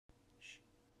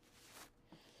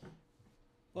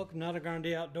Welcome to Nata Grande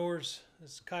Outdoors.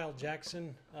 This is Kyle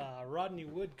Jackson. Rodney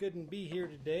Wood couldn't be here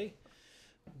today,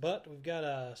 but we've got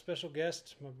a special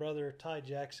guest, my brother Ty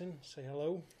Jackson. Say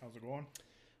hello. How's it going?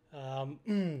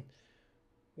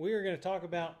 We are going to talk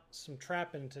about some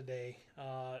trapping today.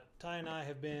 Ty and I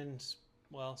have been,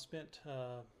 spent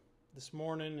this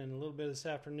morning and a little bit this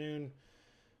afternoon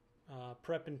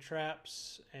prepping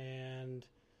traps, and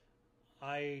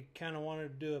I kind of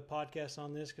wanted to do a podcast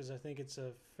on this because I think it's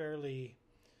a fairly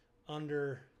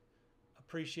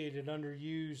underappreciated,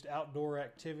 underused outdoor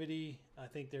activity. I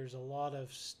think there's a lot of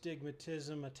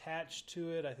stigmatism attached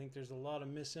to it. I think there's a lot of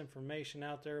misinformation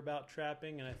out there about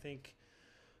trapping, and I think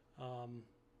I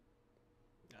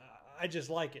just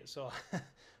like it, so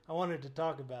I wanted to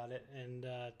talk about it. And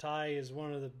Ty is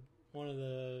one of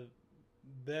the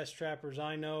best trappers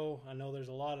I know. I know there's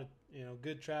a lot of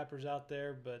good trappers out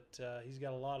there, but he's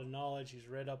got a lot of knowledge. He's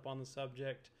read up on the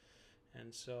subject,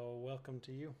 and so welcome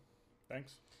to you.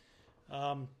 Thanks.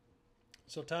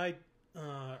 So Ty,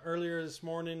 earlier this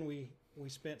morning we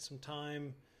spent some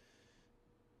time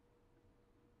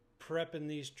prepping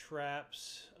these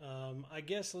traps. I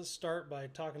guess let's start by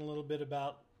talking a little bit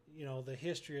about the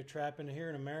history of trapping. Here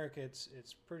in America, it's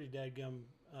pretty dadgum,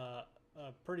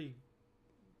 a pretty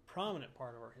prominent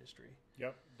part of our history.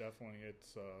 Yep, definitely.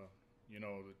 It's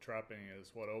the trapping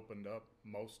is what opened up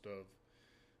most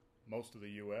of the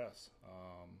U.S.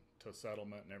 To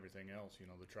settlement and everything else.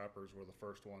 The trappers were the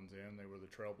first ones in. They were the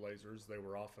trailblazers. They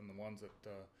were often the ones that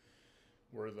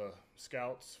were the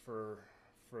scouts for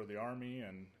the army,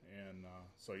 and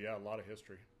so yeah, a lot of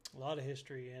history. A lot of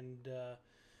history, and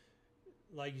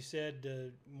like you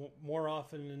said, more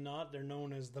often than not, they're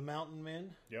known as the Mountain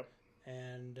Men. Yep.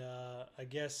 And I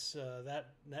guess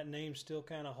that name still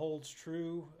kind of holds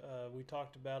true. We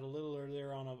talked about a little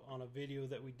earlier on a video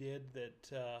that we did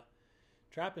that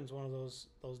trapping's one of those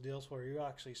deals where you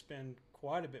actually spend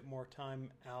quite a bit more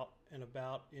time out and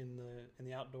about in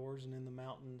the outdoors and in the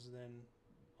mountains than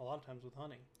a lot of times with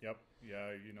hunting. Yep.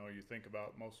 Yeah. You think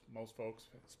about most folks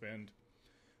spend,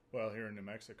 here in New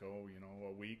Mexico,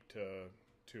 a week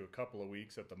to a couple of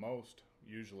weeks at the most,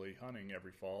 usually hunting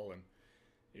every fall. And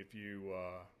if you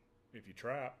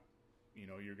trap,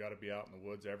 you got to be out in the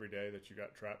woods every day that you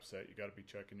got traps set. You got to be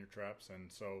checking your traps, and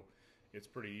so it's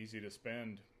pretty easy to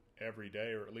spend every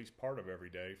day, or at least part of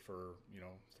every day, for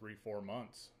 3-4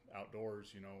 months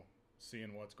outdoors.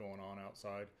 Seeing what's going on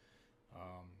outside.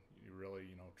 You really,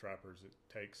 trappers. It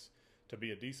takes to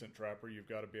be a decent trapper. You've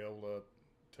got to be able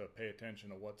to pay attention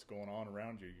to what's going on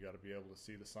around you. You got to be able to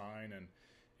see the sign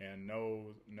and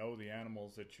know the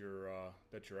animals that you're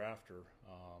after.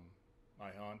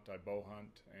 I hunt, I bow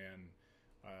hunt, and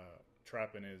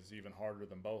trapping is even harder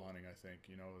than bow hunting. I think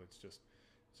it's just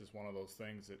one of those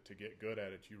things that to get good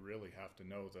at it, you really have to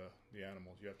know the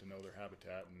animals. You have to know their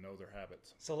habitat and know their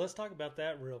habits. So let's talk about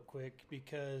that real quick,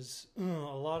 because a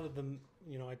lot of them,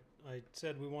 I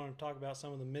said we want to talk about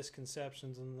some of the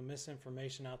misconceptions and the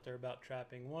misinformation out there about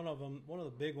trapping. One of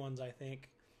the big ones, I think,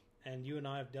 and you and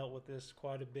I have dealt with this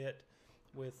quite a bit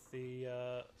with the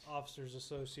Officers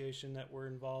Association that we're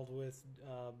involved with,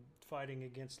 fighting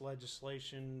against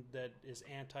legislation that is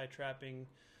anti-trapping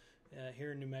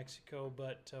here in New Mexico.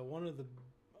 But one of the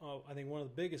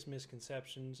biggest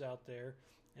misconceptions out there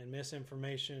and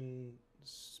misinformation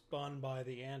spun by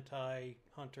the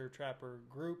anti-hunter trapper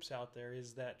groups out there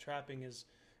is that trapping is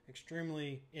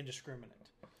extremely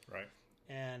indiscriminate. Right.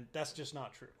 And that's just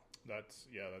not true. That's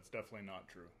definitely not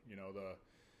true.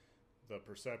 The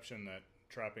perception that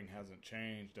trapping hasn't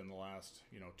changed in the last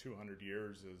 200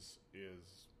 years is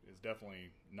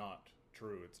definitely not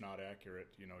true. It's not accurate.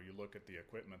 You look at the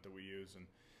equipment that we use, and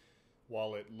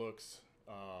while it looks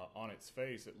on its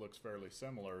face, it looks fairly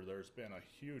similar. There's been a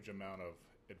huge amount of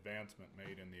advancement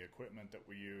made in the equipment that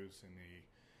we use,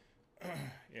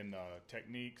 in the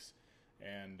techniques,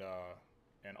 and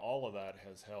all of that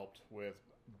has helped with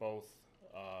both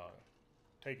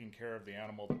taking care of the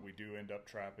animal that we do end up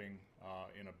trapping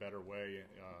in a better way.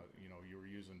 You're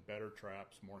using better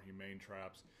traps, more humane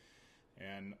traps,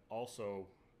 and also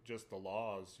just the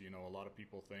laws. A lot of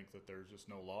people think that there's just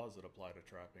no laws that apply to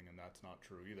trapping, and that's not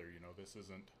true either. This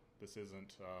isn't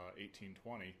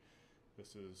 1820.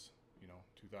 This is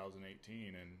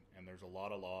 2018, and there's a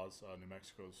lot of laws. New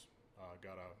Mexico's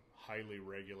got a highly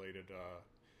regulated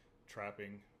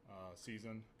trapping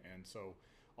season, and so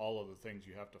all of the things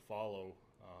you have to follow,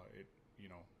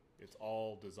 it's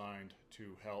all designed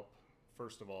to help,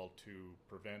 first of all, to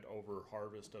prevent over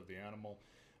harvest of the animal,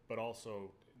 but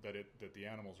also that the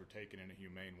animals are taken in a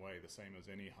humane way, the same as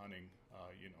any hunting,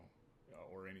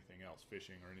 or anything else,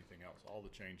 fishing or anything else. All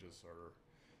the changes are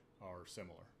are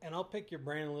similar. And I'll pick your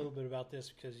brain a little bit about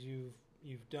this because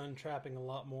you've done trapping a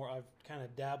lot more. I've kind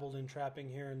of dabbled in trapping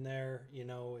here and there. You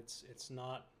know, it's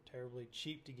not terribly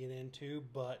cheap to get into,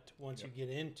 but once you get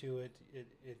into it,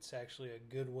 it's actually a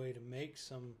good way to make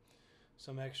some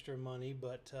extra money.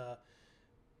 But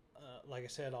like I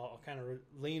said, I'll kind of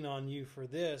lean on you for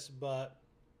this, but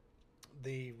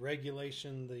the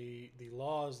regulation, the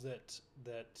laws that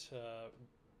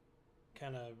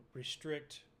kind of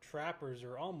restrict trappers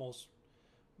are almost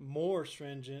more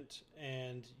stringent,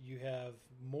 and you have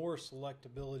more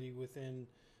selectability within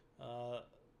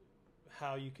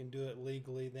how you can do it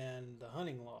legally than the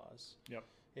hunting laws. Yep.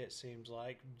 It seems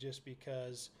like, just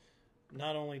because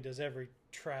not only does every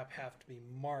trap have to be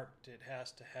marked, it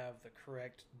has to have the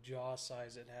correct jaw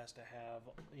size, it has to have,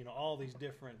 you know, all these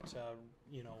different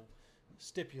you know,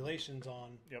 stipulations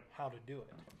on how to do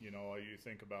it. You know, you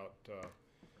think about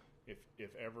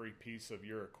if every piece of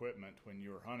your equipment when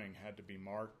you were hunting had to be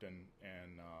marked and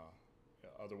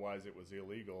otherwise it was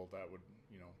illegal, that would,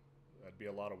 you know, that'd be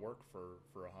a lot of work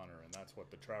for a hunter, and that's what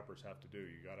the trappers have to do.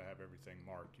 You got to have everything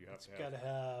marked. You have to have. Got to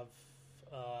have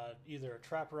either a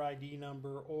trapper ID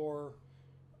number or.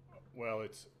 Well,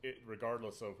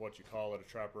 regardless of what you call it, a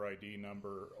trapper ID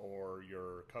number or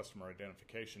your customer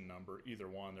identification number. Either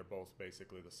one, they're both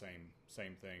basically the same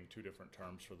thing. Two different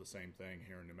terms for the same thing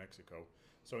here in New Mexico.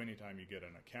 So anytime you get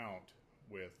an account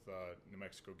with New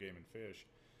Mexico Game and Fish,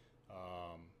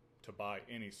 to buy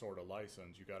any sort of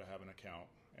license, you got to have an account.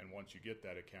 And once you get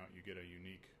that account, you get a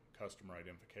unique customer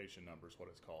identification number is what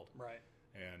it's called. Right.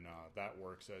 And that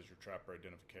works as your trapper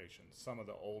identification. Some of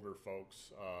the older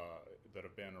folks that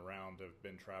have been around, have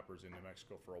been trappers in New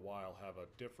Mexico for a while, have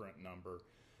a different number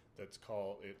that's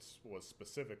called, was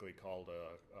specifically called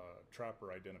a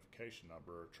trapper identification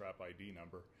number, or trap ID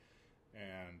number.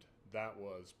 And that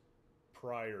was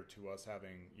prior to us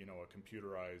having, you know, a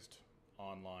computerized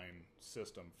online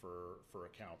system for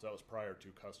accounts. That was prior to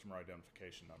customer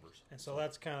identification numbers. And so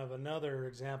that's kind of another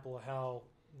example of how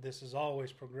this is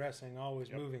always progressing, always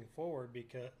moving forward,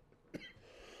 because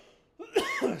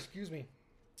excuse me,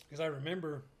 because I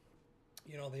remember,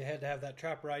 you know, they had to have that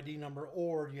trapper ID number,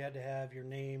 or you had to have your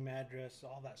name, address,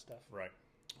 all that stuff right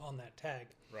on that tag.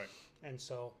 Right. And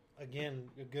so again,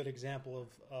 a good example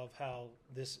of how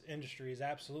this industry is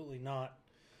absolutely not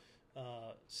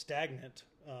stagnant,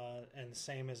 and the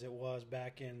same as it was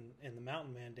back in the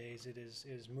Mountain Man days. It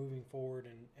is moving forward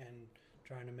and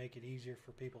trying to make it easier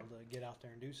for people to get out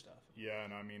there and do stuff. Yeah,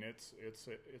 and I mean it's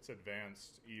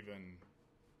advanced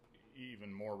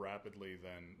even more rapidly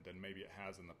than maybe it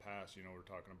has in the past. You know, we're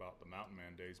talking about the Mountain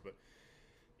Man days, but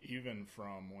even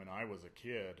from when I was a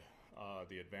kid,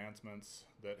 the advancements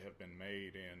that have been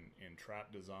made in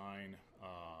trap design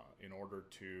in order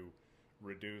to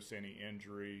reduce any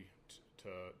injury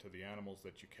to the animals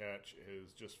that you catch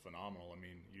is just phenomenal. I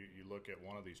mean, you look at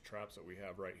one of these traps that we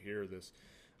have right here, this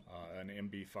an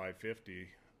MB550.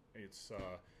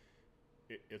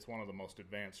 It's one of the most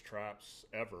advanced traps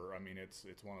ever. I mean, it's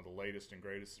one of the latest and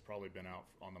greatest. It's probably been out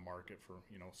on the market for,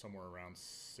 you know, somewhere around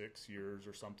 6 years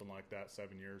or something like that,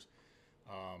 7 years.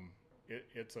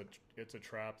 It's a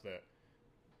trap that,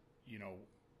 you know,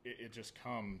 it just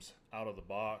comes out of the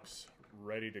box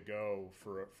ready to go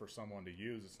for someone to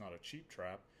use. It's not a cheap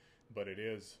trap, but it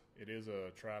is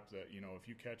a trap that, you know, if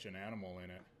you catch an animal in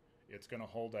it, it's going to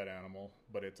hold that animal,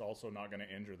 but it's also not going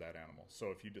to injure that animal. So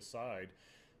if you decide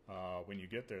when you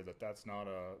get there that's not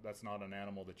an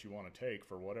animal that you want to take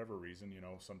for whatever reason, you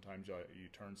know, sometimes you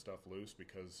turn stuff loose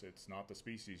because it's not the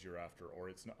species you're after, or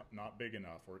it's not big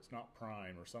enough, or it's not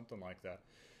prime, or something like that.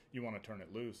 You want to turn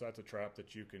it loose. That's a trap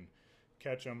that you can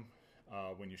catch them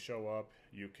when you show up.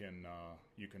 You can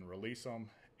release them,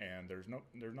 and there's not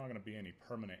going to be any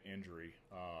permanent injury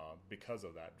because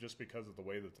of that, just because of the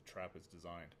way that the trap is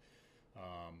designed.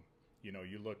 You know,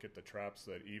 you look at the traps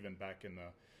that even back in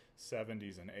the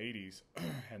 70s and 80s,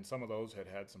 and some of those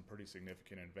had some pretty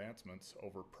significant advancements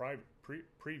over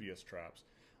previous traps,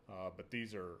 but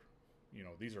these are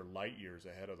light years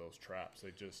ahead of those traps.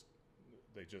 They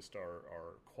just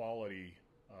are quality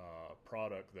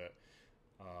product that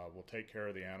will take care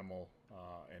of the animal,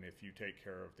 and if you take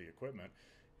care of the equipment,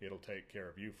 it'll take care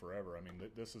of you forever. I mean,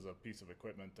 this is a piece of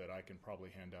equipment that I can probably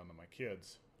hand down to my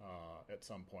kids at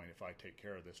some point if I take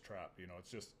care of this trap. You know,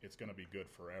 it's going to be good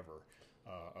forever,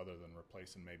 other than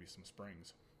replacing maybe some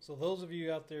springs. So those of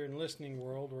you out there in listening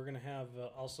world, we're going to have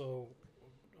also,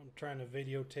 I'm trying to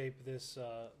videotape this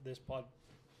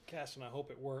podcast, and I hope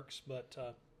it works, but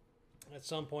at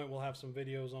some point we'll have some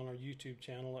videos on our YouTube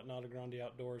channel at Nata Grande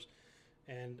Outdoors,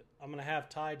 and I'm going to have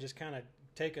Ty just kind of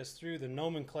take us through the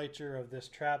nomenclature of this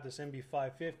trap, this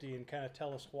MB550, and kind of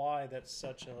tell us why that's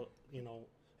such a,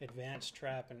 advanced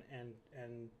trap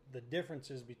and the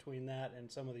differences between that and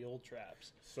some of the old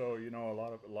traps? So,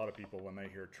 a lot of people, when they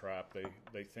hear trap,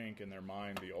 they think in their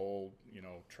mind the old,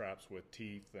 traps with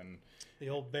teeth and the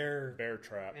old bear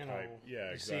trap type. Yeah,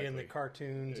 you exactly. see in the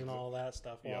cartoons and all that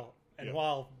stuff. Yep.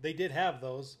 While they did have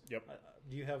those, yep.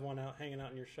 Do you have one hanging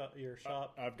out in your shop?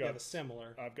 I've got a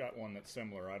similar. I've got one that's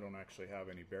similar. I don't actually have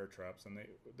any bear traps, and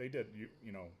they did,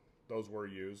 those were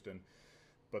used,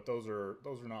 but those are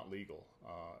not legal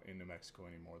in New Mexico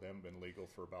anymore. They haven't been legal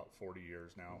for about 40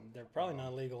 years now. They're probably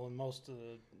not legal in most of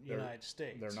the United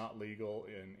States. They're not legal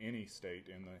in any state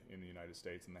in the United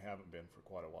States, and they haven't been for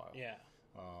quite a while. Yeah.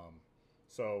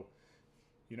 So,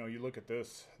 you look at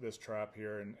this trap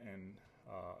here, and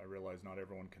I realize not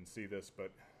everyone can see this,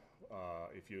 but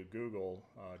if you Google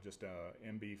just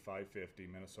MB 550,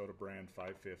 Minnesota brand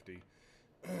 550,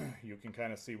 you can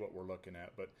kind of see what we're looking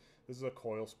at. But this is a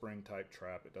coil spring type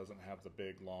trap. It doesn't have the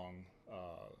big long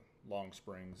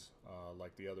springs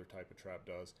like the other type of trap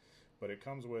does, but it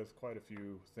comes with quite a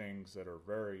few things that are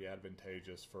very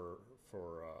advantageous for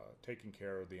taking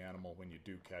care of the animal when you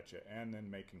do catch it, and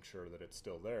then making sure that it's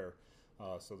still there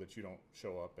so that you don't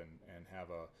show up and have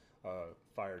a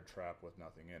fired trap with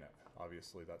nothing in it.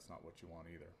 Obviously, that's not what you want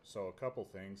either. So a couple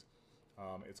things.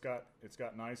 It's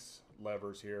got nice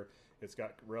levers here. It's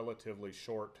got relatively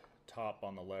short top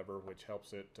on the lever, which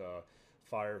helps it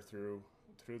fire through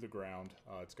the ground.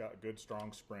 It's got good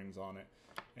strong springs on it.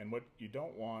 And what you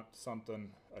don't want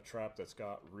a trap that's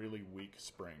got really weak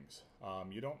springs.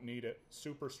 You don't need it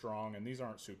super strong, and these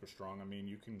aren't super strong. I mean,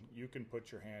 you can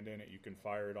put your hand in it, you can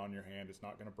fire it on your hand. It's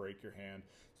not going to break your hand.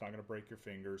 It's not going to break your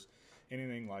fingers,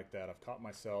 anything like that. I've caught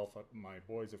myself. My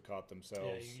boys have caught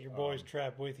themselves. Yeah, your boys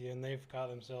trap with you, and they've caught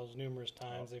themselves numerous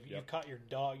times. If you caught your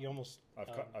dog, you almost.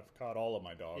 I've caught all of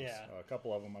my dogs. Yeah. A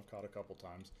couple of them I've caught a couple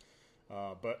times,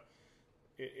 but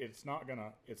it's not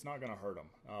gonna hurt them.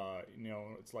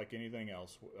 It's like anything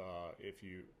else. If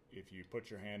you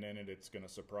put your hand in it, it's gonna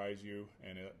surprise you,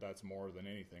 and that's more than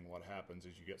anything. What happens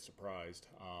is you get surprised.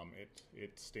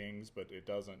 It stings, but it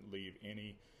doesn't leave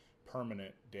any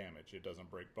permanent damage. It doesn't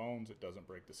break bones. It doesn't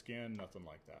break the skin. Nothing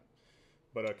like that.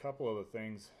 But a couple of the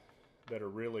things that are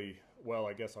really, well,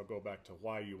 I guess I'll go back to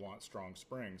why you want strong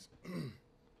springs.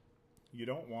 You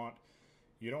don't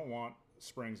want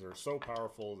springs that are so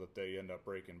powerful that they end up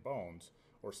breaking bones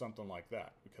or something like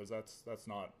that, because that's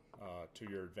not to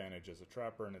your advantage as a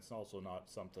trapper, and it's also not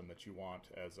something that you want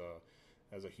as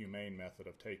a humane method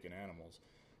of taking animals.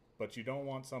 But you don't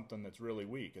want something that's really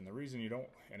weak, and the reason you don't,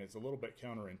 and it's a little bit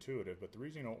counterintuitive, but the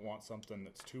reason you don't want something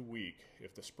that's too weak,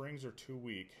 if the springs are too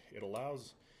weak, it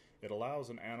allows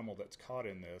an animal that's caught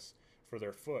in this for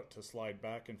their foot to slide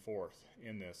back and forth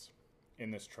in this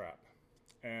trap.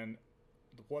 And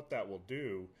what that will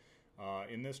do,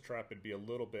 in this trap it'd be a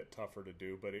little bit tougher to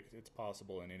do, but it's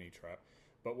possible in any trap.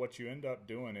 But what you end up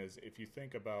doing is, if you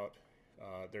think about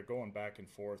they're going back and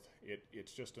forth,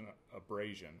 it's just an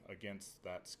abrasion against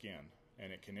that skin,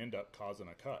 and it can end up causing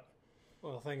a cut.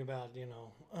 Well, think about,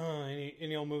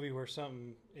 any old movie where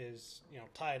something is,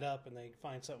 tied up and they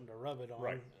find something to rub it on.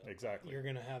 Right, exactly. You're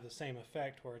going to have the same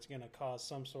effect where it's going to cause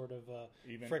some sort of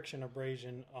friction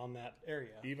abrasion on that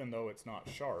area. Even though it's not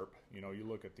sharp, you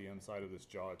look at the inside of this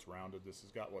jaw, it's rounded. This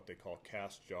has got what they call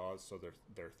cast jaws, so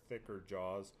they're thicker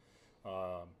jaws,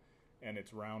 and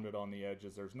it's rounded on the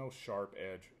edges. There's no sharp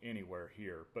edge anywhere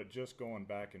here, but just going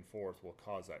back and forth will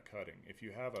cause that cutting. If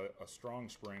you have a strong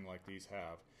spring like these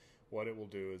have, what it will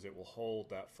do is it will hold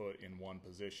that foot in one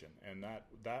position, and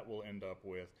that will end up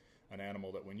with an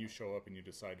animal that when you show up and you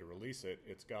decide to release it,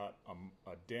 it's got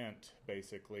a dent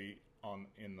basically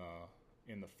in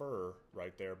the fur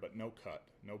right there, but no cut,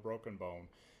 no broken bone,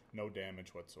 no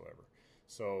damage whatsoever.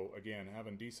 So again,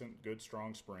 having decent, good,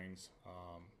 strong springs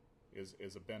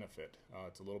is a benefit.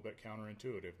 It's a little bit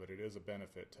counterintuitive, but it is a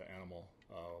benefit to animal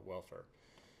welfare.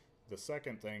 The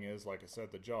second thing is, like I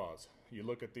said, the jaws. You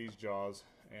look at these jaws,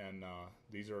 and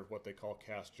these are what they call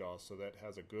cast jaws, so that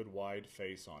has a good wide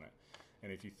face on it.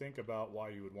 And if you think about why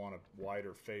you would want a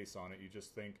wider face on it, you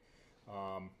just think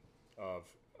of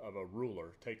a ruler.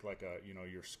 Take like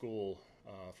your school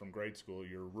from grade school,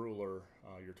 your ruler,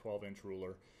 your 12-inch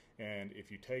ruler, and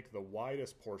if you take the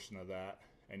widest portion of that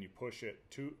and you push it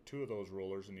two of those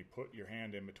rulers, and you put your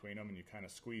hand in between them and you kind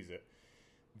of squeeze it,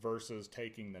 versus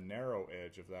taking the narrow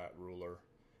edge of that ruler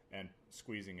and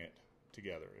squeezing it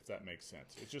together, if that makes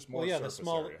sense. It's just more surface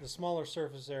area. The smaller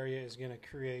surface area is going to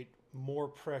create more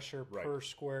pressure per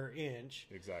square inch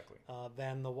exactly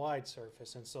than the wide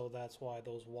surface, and so that's why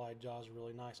those wide jaws are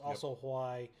really nice. Also,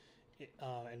 why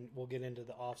and we'll get into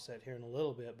the offset here in a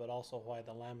little bit, but also why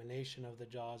the lamination of the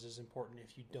jaws is important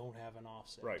if you don't have an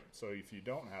offset. Right. So if you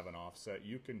don't have an offset,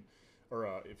 you can,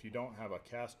 or if you don't have a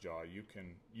cast jaw, you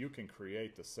can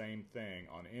create the same thing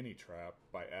on any trap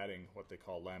by adding what they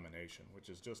call lamination, which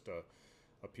is just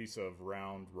a piece of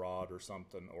round rod or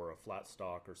something, or a flat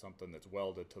stock or something that's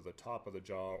welded to the top of the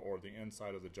jaw or the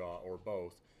inside of the jaw or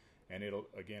both. And it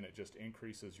just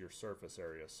increases your surface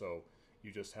area. So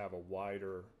you just have a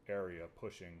wider area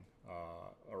pushing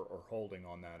or holding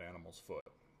on that animal's foot.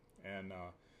 And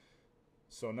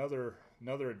so another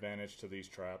advantage to these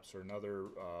traps, or another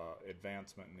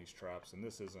advancement in these traps, and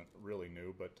this isn't really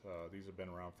new, but these have been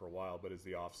around for a while, but is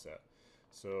the offset.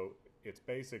 So it's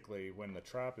basically when the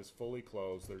trap is fully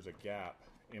closed, there's a gap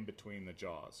in between the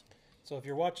jaws. So if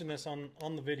you're watching this on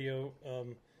the video,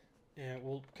 and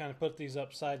we'll kind of put these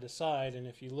up side to side, and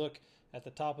if you look at the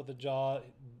top of the jaw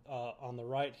on the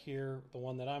right here, the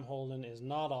one that I'm holding is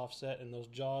not offset, and those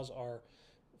jaws are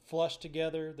flush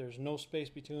together. There's no space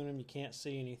between them. You can't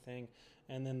see anything.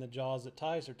 And then the jaws that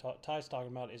Ty's talking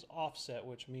about is offset,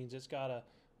 which means it's got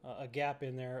a gap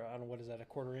in there. I don't know, what is that, a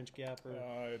 1/4 inch gap? Or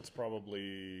it's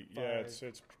probably,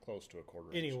 it's close to a 1/4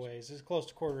 inch. Anyways, it's close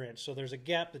to 1/4 inch. So there's a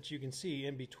gap that you can see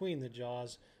in between the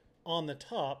jaws on the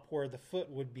top where the foot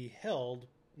would be held,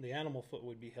 the animal foot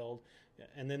would be held,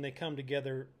 and then they come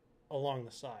together along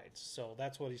the sides. So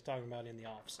that's what he's talking about in the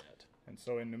offset. And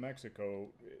so in New Mexico,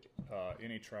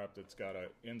 any trap that's got an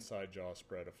inside jaw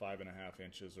spread of 5.5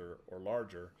 inches or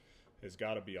larger has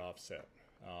got to be offset.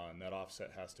 And that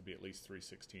offset has to be at least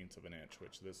 3/16 of an inch,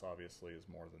 which this obviously is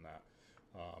more than that.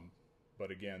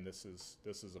 But again, this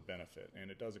is a benefit,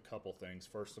 and it does a couple things.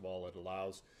 First of all, it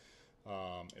allows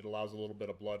a little bit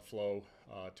of blood flow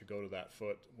to go to that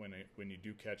foot when you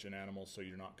do catch an animal, so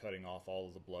you're not cutting off all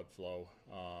of the blood flow.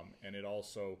 And it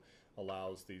also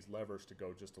allows these levers to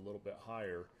go just a little bit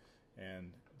higher,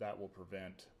 and that will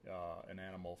prevent an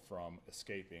animal from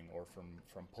escaping or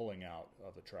from pulling out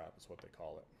of the trap, is what they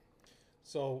call it.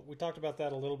 So we talked about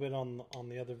that a little bit on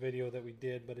the other video that we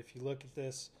did, but if you look at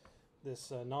this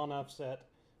non-offset,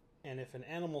 and if an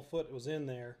animal foot was in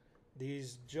there,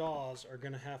 these jaws are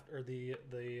going to have, or the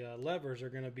levers are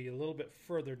going to be a little bit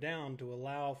further down to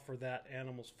allow for that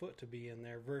animal's foot to be in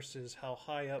there versus how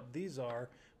high up these are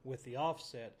with the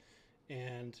offset.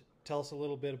 And tell us a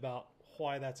little bit about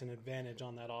why that's an advantage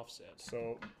on that offset.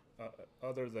 So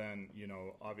other than,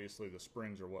 obviously the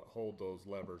springs are what hold those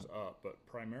levers up, but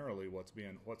primarily what's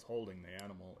holding the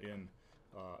animal in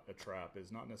a trap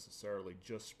is not necessarily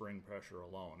just spring pressure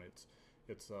alone.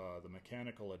 It's the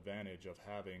mechanical advantage of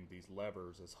having these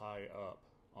levers as high up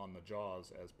on the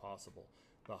jaws as possible.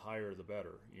 The higher the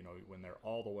better. When they're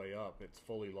all the way up, it's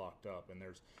fully locked up, and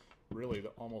there's really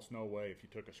almost no way, if you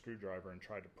took a screwdriver and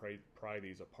tried to pry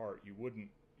these apart,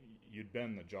 you'd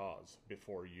bend the jaws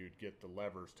before you'd get the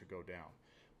levers to go down.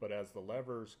 But as the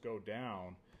levers go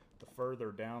down, the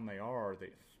further down they are, the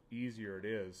easier it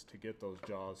is to get those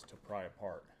jaws to pry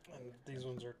apart. And these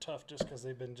ones are tough just because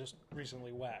they've been just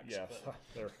recently waxed. Yes,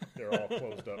 they're all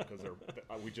closed up because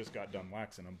we just got done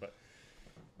waxing them. But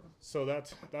so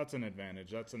that's an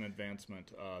advantage. That's an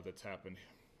advancement that's happened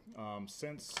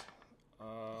since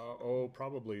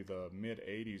probably the mid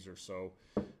 '80s or so.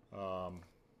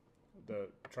 The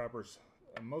trappers,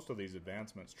 most of these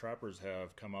advancements, trappers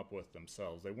have come up with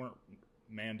themselves. They weren't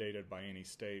mandated by any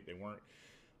state. They weren't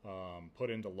put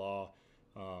into law.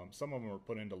 Some of them are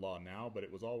put into law now, but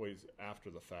it was always after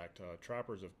the fact.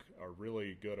 Trappers are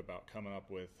really good about coming up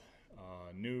with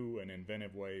new and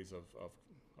inventive ways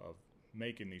of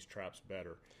making these traps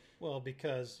better. Well,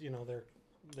 because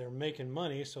they're making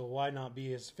money, so why not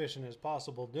be as efficient as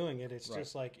possible doing it? It's right.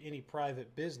 Just like any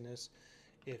private business.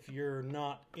 If you're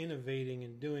not innovating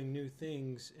and doing new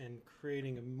things and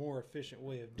creating a more efficient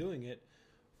way of doing it,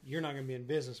 you're not going to be in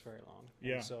business very long.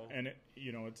 Yeah, and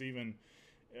it's even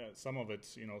some of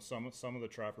it's some of the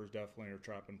trappers definitely are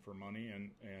trapping for money,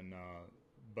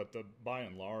 but by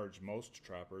and large, most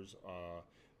trappers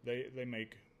they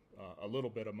make a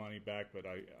little bit of money back, but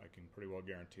I can pretty well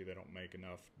guarantee they don't make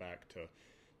enough back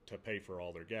to pay for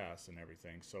all their gas and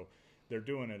everything. So they're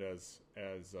doing it as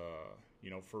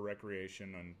for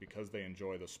recreation, and because they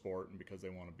enjoy the sport and because they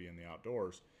want to be in the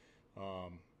outdoors.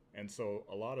 And so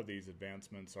a lot of these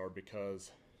advancements are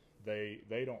because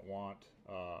they don't want,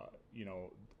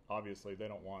 obviously they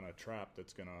don't want a trap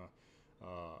that's going to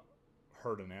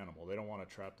hurt an animal. They don't want a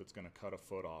trap that's going to cut a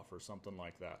foot off or something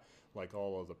like that. Like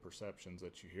all of the perceptions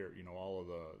that you hear, all of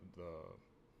the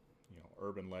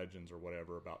urban legends or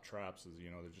whatever about traps is,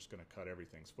 they're just going to cut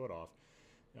everything's foot off,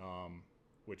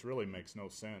 which really makes no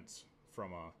sense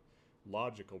from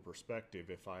logical perspective,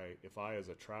 if I as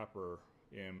a trapper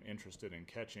am interested in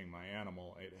catching my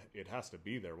animal, it has to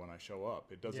be there when I show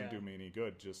up. It doesn't do me any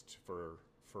good just for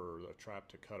a trap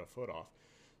to cut a foot off.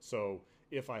 So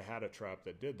if I had a trap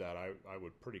that did that, I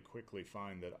would pretty quickly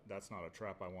find that that's not a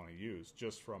trap I want to use,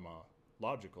 just from a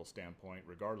logical standpoint,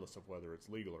 regardless of whether it's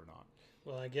legal or not.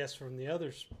 Well, I guess from the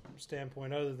other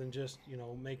standpoint, other than just,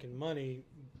 making money,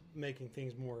 making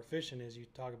things more efficient, is you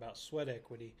talk about sweat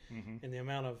equity and the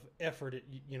amount of effort it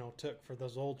took for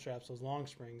those old traps, those long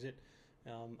springs.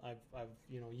 I've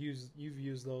you've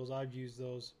used those, I've used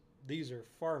those. These are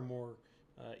far more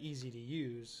easy to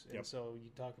use, and so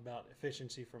you talk about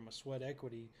efficiency from a sweat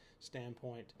equity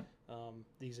standpoint.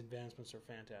 These advancements are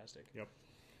fantastic. Yep.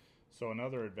 So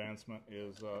another advancement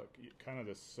is kind of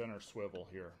this center swivel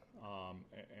here,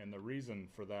 and the reason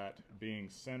for that being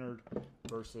centered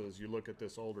versus, you look at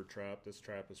this older trap. This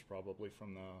trap is probably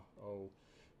from the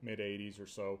mid 80s or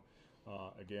so.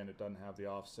 Again, it doesn't have the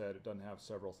offset. It doesn't have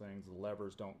several things. The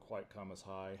levers don't quite come as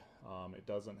high. It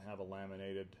doesn't have a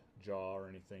laminated jaw or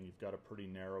anything. You've got a pretty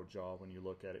narrow jaw when you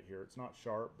look at it here. It's not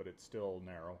sharp, but it's still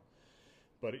narrow.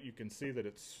 But you can see that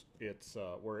it's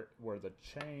where the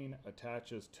chain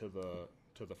attaches to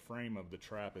the frame of the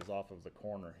trap is off of the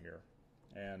corner here.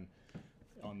 And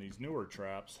on these newer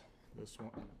traps,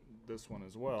 this one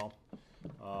as well,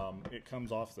 it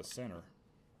comes off the center.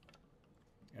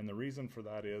 And the reason for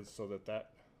that is so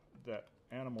that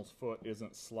animal's foot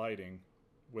isn't sliding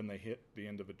when they hit the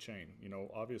end of a chain.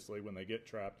 Obviously when they get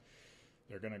trapped,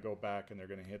 they're going to go back and they're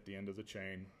going to hit the end of the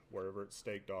chain wherever it's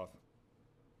staked off.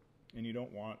 And you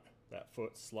don't want that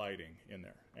foot sliding in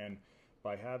there. And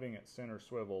by having it center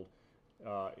swiveled,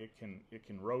 it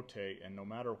can rotate, and no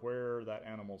matter where that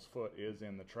animal's foot is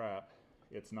in the trap,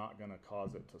 it's not going to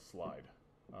cause it to slide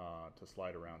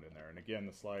around in there. And again,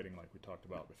 the sliding, like we talked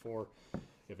about before,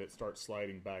 if it starts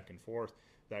sliding back and forth,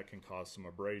 that can cause some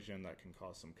abrasion, that can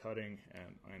cause some cutting,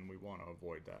 and we want to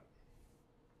avoid that.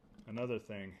 Another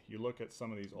thing, you look at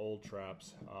some of these old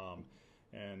traps,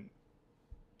 and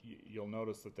you'll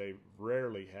notice that they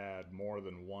rarely had more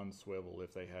than one swivel,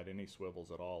 if they had any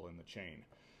swivels at all in the chain.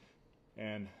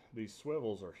 And these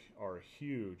swivels are a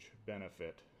huge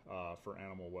benefit for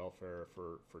animal welfare,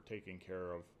 for taking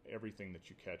care of everything that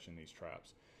you catch in these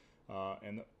traps.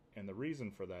 And the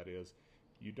reason for that is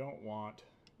you don't want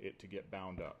it to get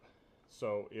bound up.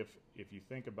 So if you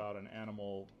think about an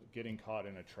animal getting caught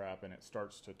in a trap and it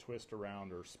starts to twist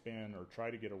around or spin or try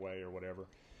to get away or whatever,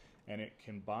 and it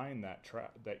can bind that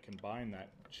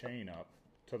chain up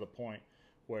to the point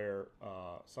where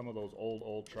some of those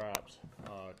old traps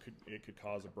could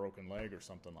cause a broken leg or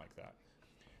something like that.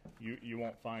 You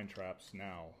won't find traps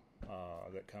now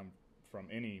that come from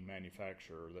any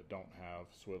manufacturer that don't have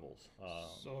swivels.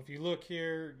 So if you look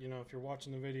here, if you're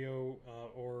watching the video,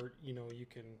 or you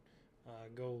can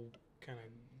go kind of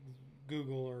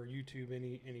Google or YouTube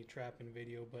any trapping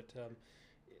video, but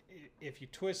if you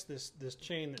twist this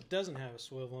chain that doesn't have a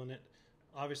swivel in it,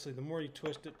 obviously the more you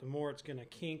twist it, the more it's going to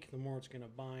kink, the more it's going to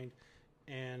bind,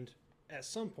 and at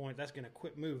some point that's going to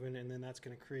quit moving, and then that's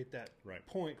going to create that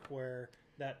point where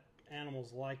that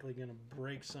animal's likely going to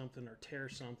break something or tear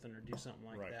something or do something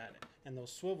like that. And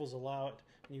those swivels allow it.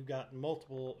 And you've got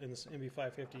multiple in this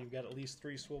MB550. You've got at least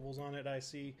 3 swivels on it, I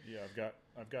see. Yeah,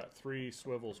 I've got 3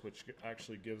 swivels, which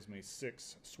actually gives me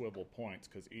 6 swivel points,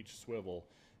 because each swivel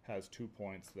has 2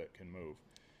 points that can move.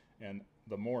 And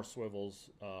the more swivels,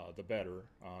 the better,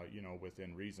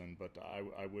 within reason. But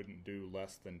I wouldn't do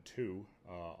less than 2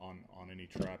 on any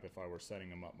trap if I were setting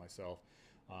them up myself.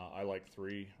 I like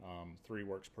 3. 3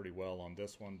 works pretty well on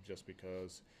this one, just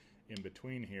because in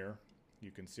between here, you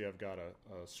can see I've got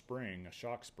a spring, a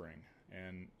shock spring.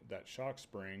 And that shock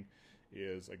spring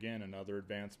is, again, another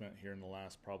advancement here in the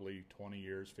last probably 20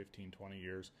 years, 15, 20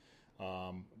 years,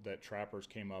 that trappers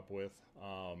came up with,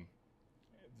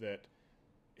 that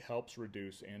helps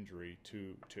reduce injury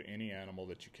to any animal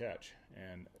that you catch.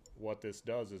 And what this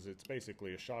does is it's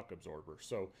basically a shock absorber.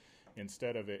 So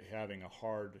instead of it having a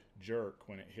hard jerk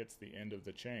when it hits the end of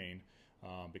the chain,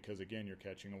 because again you're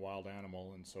catching a wild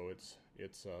animal, and so it's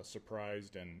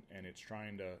surprised and it's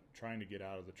trying to get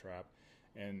out of the trap,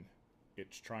 and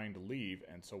it's trying to leave.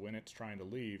 And so when it's trying to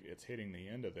leave, it's hitting the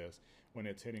end of this. When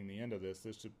it's hitting the end of this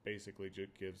basically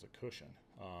just gives a cushion.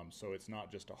 So it's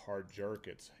not just a hard jerk.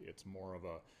 It's more of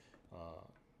a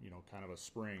kind of a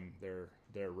spring there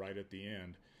right at the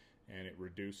end. And it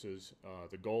reduces,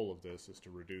 the goal of this is to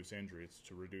reduce injury. It's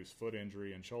to reduce foot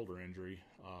injury and shoulder injury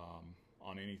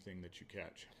on anything that you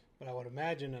catch. But I would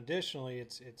imagine additionally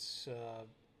it's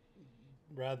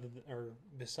rather than, or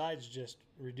besides just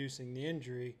reducing the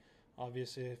injury,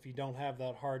 obviously, if you don't have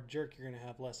that hard jerk, you're going to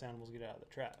have less animals get out of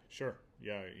the trap. Sure.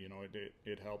 Yeah.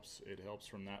 It helps. It helps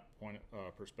from that point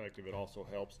perspective. It also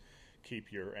helps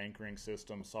keep your anchoring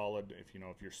system solid.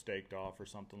 If you're staked off or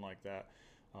something like that,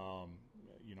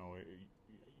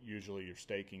 usually you're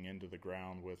staking into the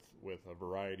ground with a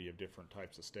variety of different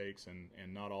types of stakes,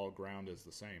 and not all ground is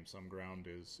the same. Some ground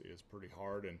is pretty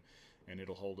hard and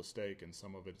it'll hold a stake, and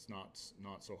some of it's not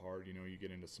so hard. You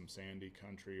get into some sandy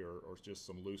country or just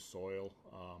some loose soil.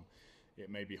 It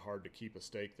may be hard to keep a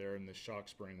stake there, and this shock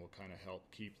spring will kind of help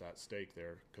keep that stake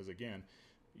there. Because again,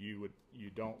 you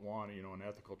don't want an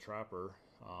ethical trapper,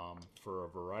 for a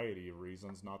variety of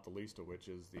reasons, not the least of which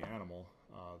is the animal,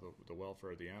 the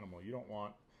welfare of the animal. You don't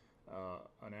want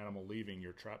an animal leaving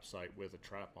your trap site with a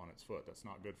trap on its foot. That's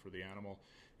not good for the animal.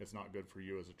 It's not good for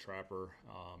you as a trapper.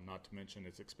 Not to mention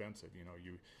it's expensive.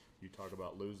 You talk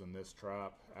about losing this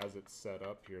trap as it's set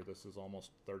up here. This is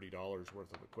almost $30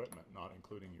 worth of equipment, not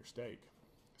including your stake.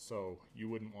 So you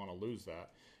wouldn't want to lose that.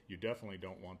 You definitely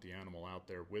don't want the animal out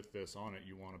there with this on it.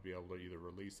 You want to be able to either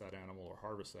release that animal or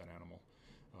harvest that animal.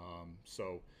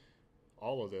 So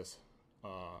all of this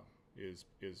is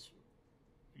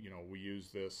we use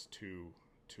this to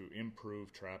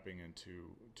improve trapping and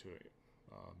to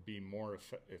be more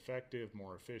effective,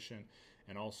 more efficient,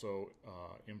 and also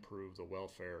improve the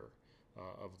welfare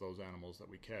of those animals that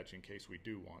we catch in case we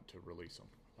do want to release them.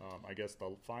 I guess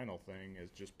the final thing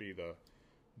is just be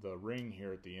the ring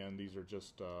here at the end. These are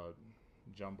just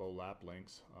jumbo lap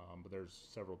links, but there's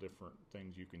several different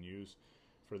things you can use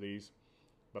for these.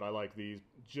 But I like these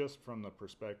just from the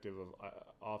perspective of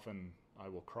often I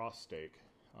will cross stake,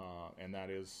 and that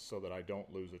is so that I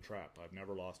don't lose a trap. I've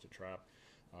never lost a trap,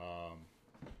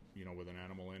 with an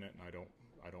animal in it, and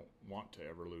I don't want to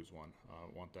ever lose one.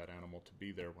 I want that animal to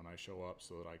be there when I show up,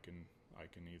 so that I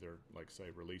can either, like say,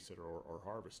 release it or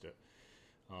harvest it.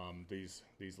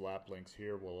 These lap links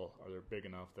here they're big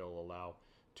enough. They'll allow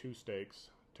 2 stakes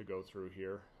to go through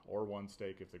here, or 1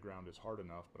 stake if the ground is hard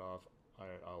enough. But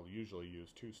I'll usually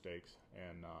use 2 stakes,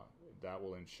 and that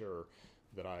will ensure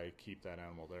that I keep that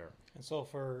animal there. And so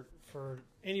for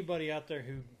anybody out there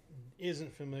who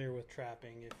isn't familiar with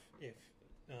trapping, if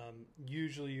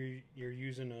usually you're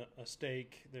using a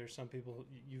stake, there's some people,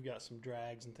 you've got some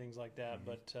drags and things like that,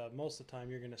 but most of the time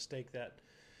you're going to stake that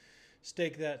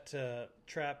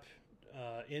trap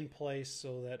in place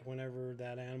so that whenever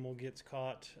that animal gets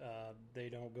caught, they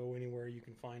don't go anywhere. You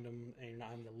can find them and you're not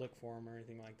having to look for them or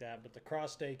anything like that. But the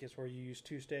cross stake is where you use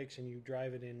 2 stakes and you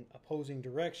drive it in opposing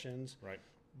directions. Right.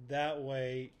 That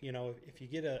way, if you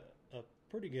get a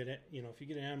pretty good, if you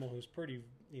get an animal who's pretty,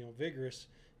 vigorous,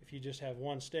 if you just have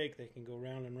 1 stake, they can go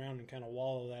round and round and kind of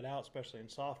wallow that out, especially in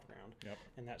soft ground. Yep.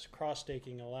 And that's cross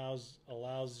staking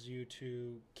allows you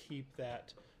to keep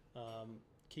that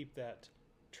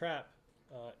trap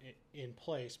in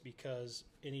place, because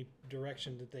any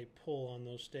direction that they pull on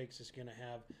those stakes is going to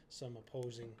have some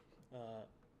opposing,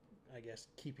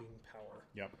 keeping power.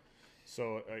 Yep.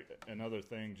 So another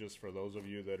thing, just for those of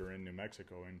you that are in New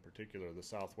Mexico, in particular the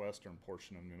southwestern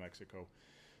portion of New Mexico,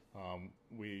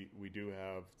 we do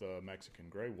have the Mexican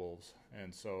gray wolves,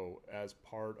 and so as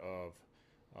part of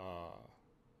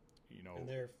and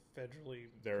they're federally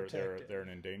protected. They're an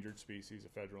endangered species, a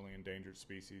federally endangered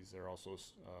species. They're also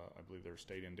I believe they're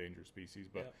state endangered species,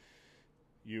 but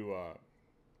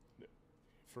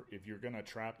if you're going to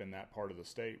trap in that part of the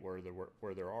state where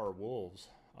there are wolves,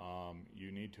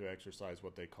 you need to exercise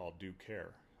what they call due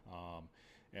care,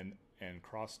 and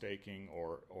cross staking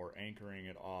or anchoring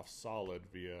it off solid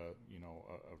via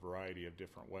a variety of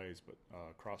different ways, but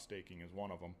cross staking is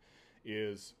one of them.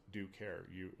 Is due care.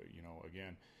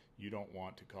 Again, you don't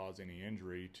want to cause any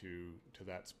injury to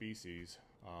that species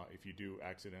if you do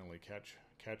accidentally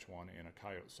catch one in a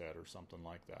coyote set or something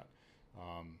like that.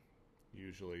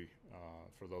 Usually,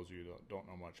 for those of you that don't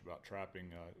know much about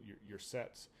trapping, your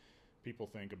sets, people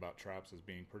think about traps as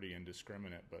being pretty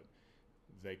indiscriminate, but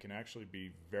they can actually be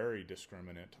very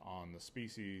discriminate on the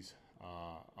species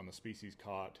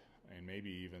caught, and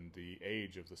maybe even the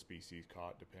age of the species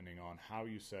caught, depending on how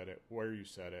you set it, where you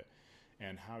set it,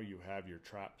 and how you have your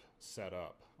trap set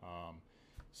up.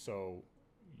 So,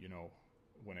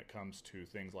 when it comes to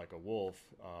things like a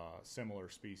wolf, similar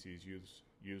species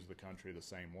use the country the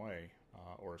same way,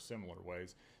 or similar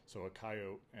ways. So a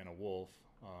coyote and a wolf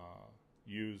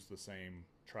use the same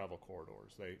travel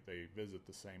corridors. They visit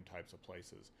the same types of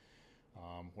places.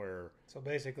 So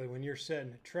basically, when you're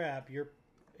setting a trap,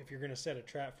 if you're going to set a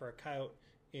trap for a coyote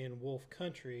in wolf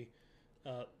country,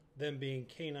 them being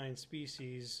canine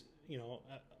species,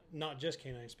 not just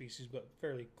canine species, but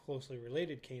fairly closely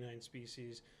related canine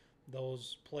species,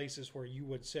 those places where you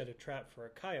would set a trap for a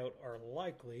coyote are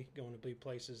likely going to be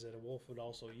places that a wolf would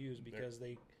also use, because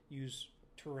they use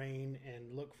terrain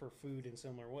and look for food in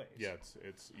similar ways. Yeah, it's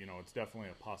it's definitely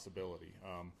a possibility.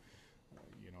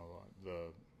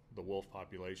 The wolf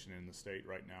population in the state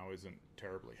right now isn't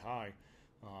terribly high,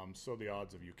 so the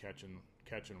odds of you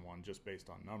catching one just based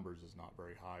on numbers is not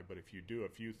very high. But if you do a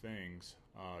few things,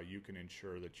 you can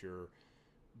ensure that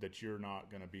you're not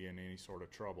going to be in any sort of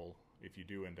trouble if you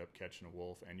do end up catching a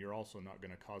wolf, and you're also not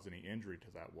going to cause any injury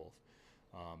to that wolf.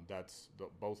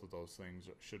 Both of those things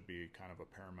should be kind of a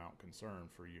paramount concern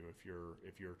for you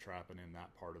if you're trapping in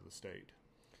that part of the state.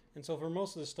 And so for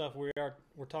most of the stuff,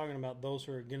 we're talking about those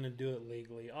who are going to do it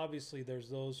legally. Obviously, there's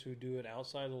those who do it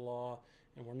outside of the law,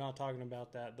 and we're not talking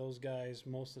about that. Those guys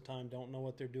most of the time don't know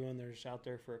what they're doing. They're just out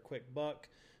there for a quick buck.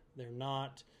 They're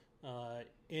not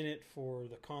in it for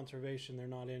the conservation. They're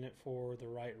not in it for the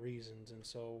right reasons. And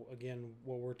so, again,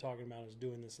 what we're talking about is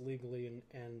doing this legally.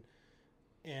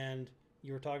 And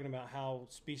you were talking about how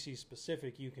species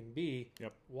specific you can be.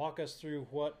 Yep. Walk us through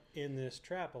what in this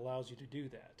trap allows you to do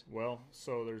that. Well,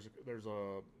 so there's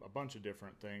a bunch of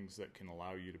different things that can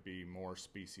allow you to be more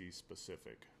species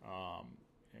specific.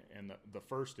 And the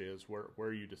first is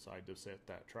where you decide to set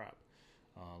that trap.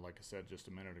 Like I said just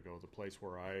a minute ago, the place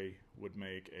where I would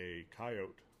make a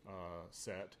coyote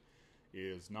set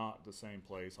is not the same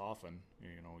place often.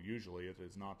 Usually it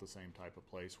is not the same type of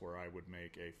place where I would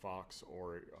make a fox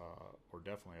or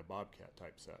definitely a bobcat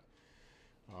type set.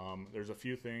 There's a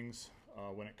few things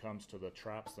when it comes to the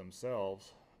traps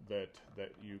themselves that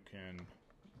you can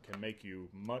make you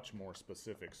much more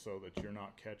specific, so that you're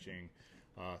not catching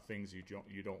things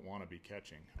you don't want to be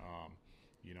catching.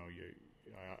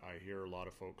 I hear a lot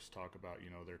of folks talk about,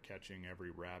 they're catching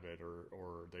every rabbit,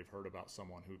 or they've heard about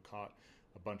someone who caught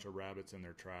a bunch of rabbits in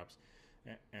their traps,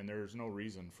 and there's no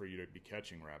reason for you to be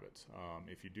catching rabbits.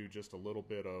 If you do just a little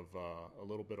bit of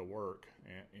work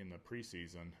in the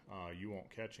preseason, you won't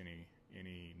catch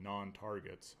any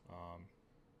non-targets.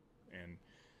 And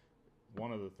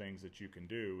one of the things that you can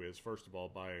do is, first of all,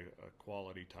 buy a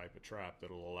quality type of trap that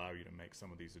will allow you to make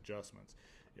some of these adjustments.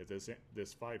 If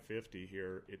this 550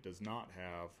 here, it does not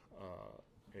have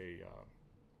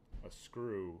a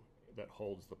screw that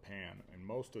holds the pan, and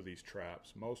most of these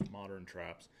traps, most modern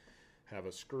traps, have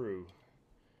a screw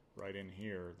right in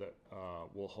here that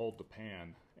will hold the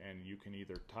pan, and you can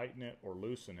either tighten it or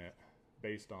loosen it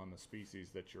based on the species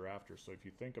that you're after. So if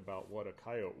you think about what a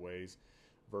coyote weighs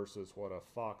versus what a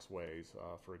fox weighs,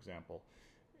 for example,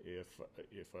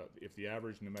 if the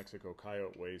average New Mexico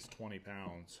coyote weighs 20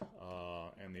 pounds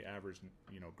and the average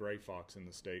gray fox in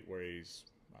the state weighs,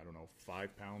 I don't know,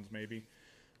 5 pounds maybe,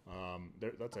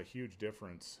 that's a huge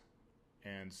difference.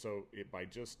 And so by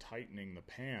just tightening the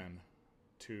pan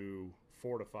to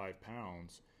 4 to 5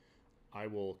 pounds, I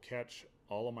will catch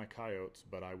all of my coyotes,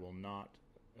 but I will not,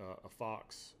 a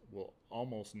fox will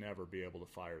almost never be able to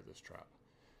fire this trap.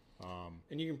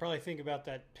 And you can probably think about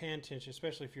that pan tension,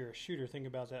 especially if you're a shooter. Think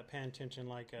about that pan tension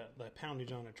like the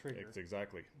poundage on a trigger. That's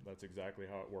exactly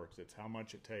how it works. It's how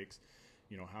much it takes,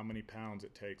 how many pounds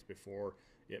it takes before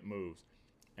it moves.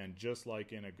 And just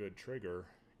like in a good trigger,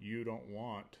 you don't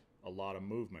want a lot of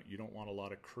movement. You don't want a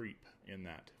lot of creep in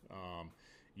that.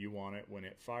 You want it, when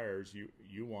it fires,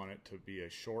 you want it to be a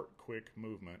short, quick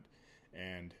movement,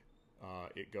 and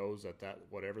it goes at that,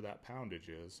 whatever that poundage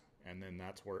is, and then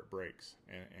that's where it breaks,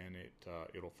 and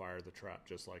it'll fire the trap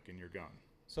just like in your gun.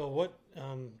 So what,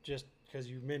 just because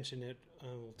you mentioned it,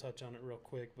 we'll touch on it real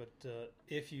quick, but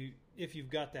if you've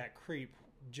got that creep,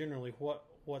 generally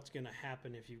what's going to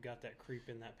happen if you've got that creep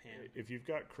in that pan? If you've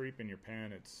got creep in your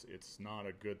pan, it's not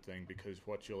a good thing, because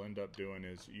what you'll end up doing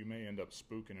is you may end up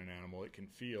spooking an animal. It can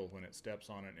feel when it steps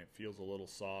on it, and it feels a little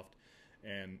soft,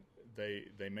 and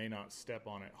they may not step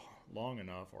on it long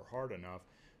enough or hard enough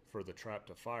for the trap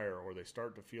to fire, or they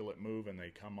start to feel it move and they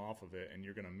come off of it, and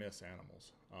you're going to miss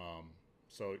animals.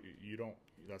 So you don't.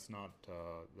 That's not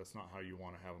how you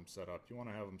want to have them set up. You want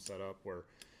to have them set up where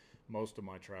most of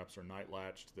my traps are night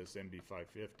latched. This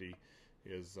MB550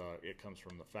 is it comes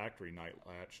from the factory night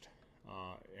latched,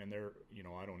 and they're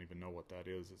I don't even know what that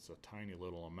is. It's a tiny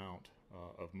little amount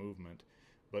of movement,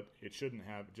 but it shouldn't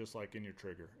have, just like in your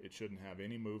trigger, it shouldn't have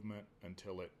any movement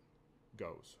until it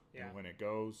goes. Yeah. And when it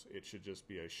goes, it should just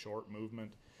be a short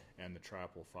movement, and the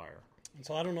trap will fire. And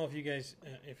so I don't know if you guys,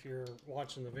 if you're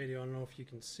watching the video, I don't know if you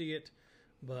can see it,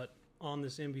 but on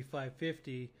this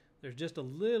MB550, there's just a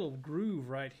little groove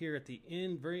right here at the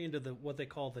end, very end of the what they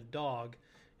call the dog,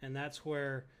 and that's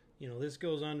where this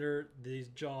goes under. This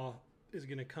jaw is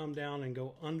going to come down and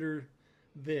go under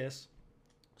this,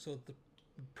 so the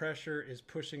pressure is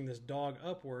pushing this dog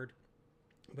upward,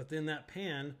 But then that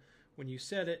pan, when you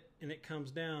set it and it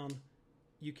comes down,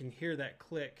 you can hear that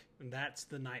click, and that's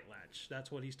the night latch.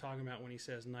 That's what he's talking about when he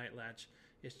says night latch.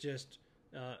 It's just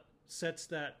sets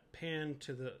that pan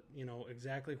to the,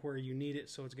 exactly where you need it,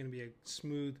 so it's going to be a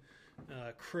smooth,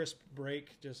 crisp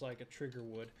break, just like a trigger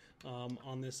would.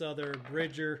 On this other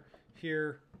Bridger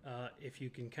here, if you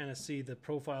can kind of see the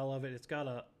profile of it, it's got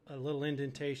a little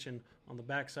indentation on the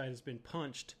backside. It's been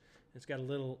punched. It's got a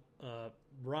little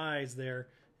rise there,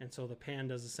 and so the pan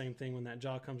does the same thing. When that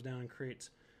jaw comes down and creates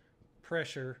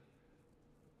pressure,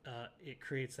 it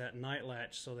creates that night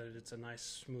latch so that it's a nice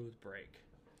smooth break.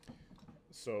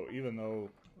 So even though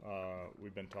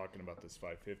we've been talking about this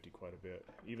 550 quite a bit,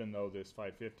 even though this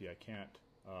 550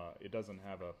 it doesn't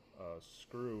have a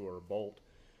screw or bolt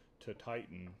to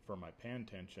tighten for my pan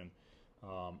tension,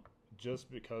 just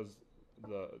because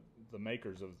the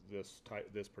makers of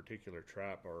this particular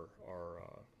trap are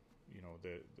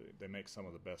they make some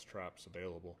of the best traps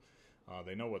available.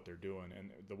 They know what they're doing, and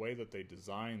the way that they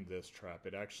designed this trap,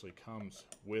 it actually comes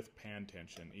with pan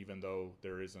tension, even though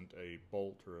there isn't a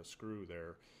bolt or a screw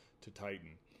there to tighten.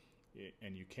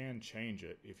 And you can change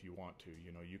it if you want to.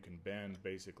 You can bend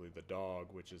basically the dog,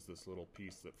 which is this little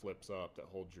piece that flips up that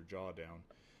holds your jaw down.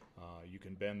 You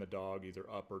can bend the dog either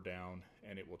up or down,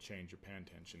 and it will change your pan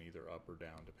tension either up or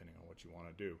down, depending on what you want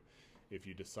to do. If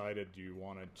you decided you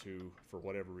wanted to, for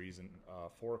whatever reason,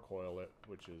 four-coil it,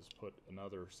 which is put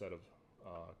another set of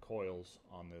coils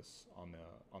on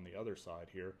the other side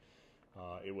here,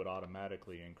 it would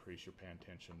automatically increase your pan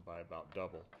tension by about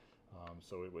double.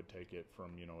 So it would take it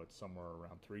from, it's somewhere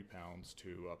around 3 pounds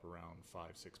to up around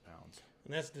 5-6 pounds.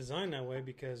 And that's designed that way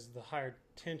because the higher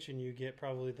tension you get,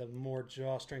 probably the more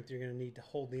jaw strength you're going to need to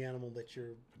hold the animal that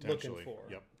you're looking for.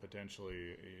 Yep,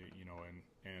 potentially,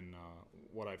 and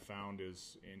what I've found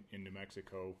is in New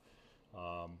Mexico,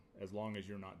 as long as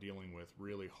you're not dealing with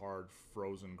really hard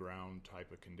frozen ground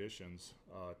type of conditions,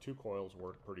 2 coils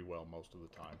work pretty well most of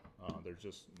the time. There's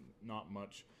just not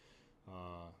much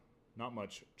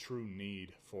true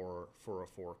need for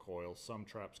a 4-coil. Some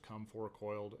traps come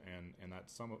 4-coiled, and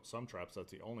that's some traps,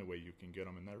 that's the only way you can get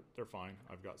them, and they're fine.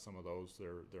 I've got some of those.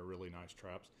 They're really nice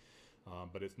traps,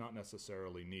 but it's not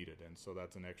necessarily needed, and so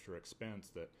that's an extra expense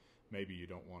that maybe you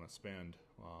don't want to spend,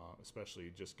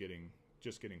 especially just getting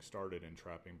started in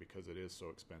trapping, because it is so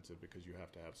expensive, because you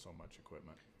have to have so much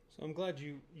equipment. So I'm glad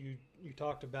you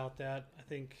talked about that. I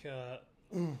think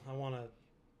I want to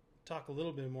talk a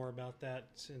little bit more about that,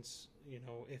 since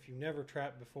if you've never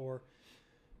trapped before,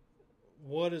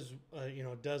 what is a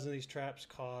dozen of these traps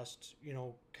cost?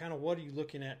 Kind of what are you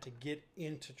looking at to get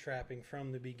into trapping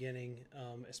from the beginning,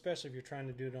 especially if you're trying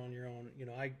to do it on your own.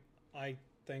 I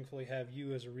thankfully have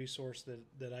you as a resource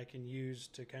that I can use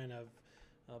to kind of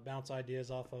bounce ideas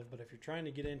off of. But if you're trying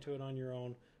to get into it on your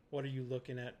own, what are you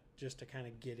looking at just to kind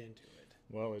of get into it?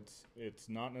 Well, it's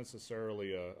not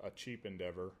necessarily a cheap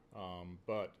endeavor,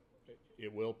 but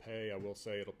it will pay. I will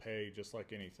say it'll pay just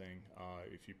like anything.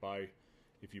 If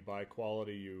you buy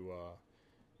quality,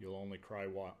 you'll only cry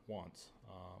once.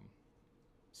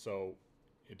 So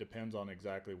it depends on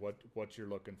exactly what you're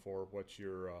looking for,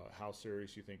 how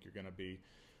serious you think you're going to be.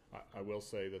 I will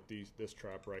say that this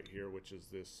trap right here, which is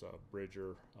this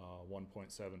Bridger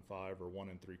 1.75 or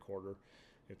 1 3/4,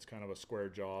 it's kind of a square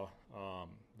jaw.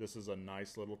 This is a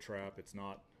nice little trap.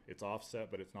 It's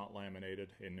offset, but it's not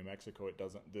laminated. In New Mexico,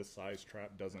 this size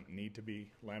trap doesn't need to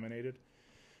be laminated.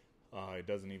 It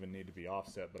doesn't even need to be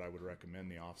offset, but I would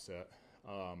recommend the offset.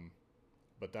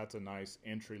 But that's a nice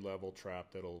entry-level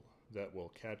trap that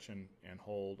will catch and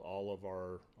hold all of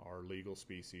our legal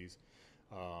species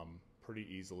pretty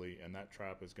easily, and that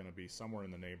trap is going to be somewhere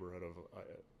in the neighborhood of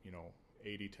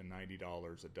 $80 to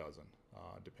 $90 a dozen,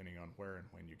 depending on where and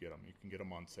when you get them. You can get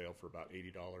them on sale for about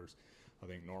 $80. I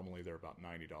think normally they're about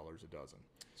 $90 a dozen.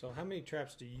 So how many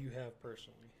traps do you have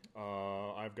personally?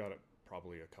 I've got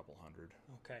probably a couple hundred.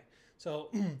 Okay.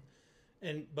 So,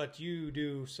 but you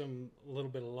do a little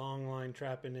bit of long line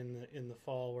trapping in the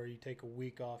fall, where you take a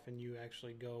week off and you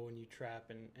actually go and you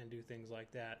trap and do things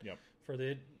like that. Yep. For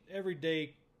the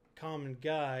everyday common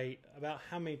guy, about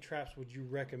how many traps would you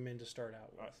recommend to start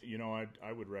out with?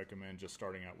 I would recommend just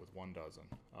starting out with 1 dozen,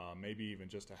 maybe even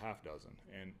just a half dozen,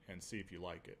 and see if you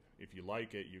like it. If you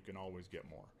like it, you can always get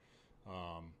more,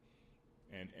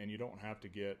 and you don't have to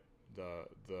get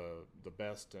the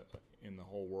best in the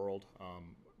whole world.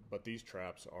 But these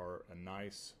traps are a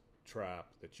nice trap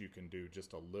that you can do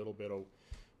just a little bit of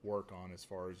work on, as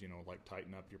far as like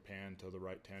tighten up your pan to the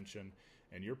right tension,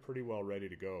 and you're pretty well ready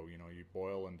to go. You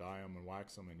boil and dye them and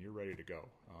wax them, and you're ready to go.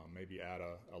 Maybe add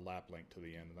a lap link to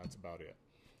the end, and that's about it.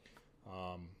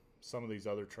 some of these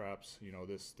other traps, you know,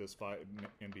 this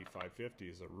MB550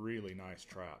 is a really nice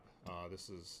trap. This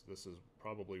is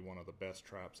probably one of the best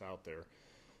traps out there,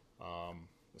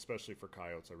 especially for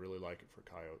coyotes. I really like it for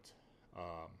coyotes,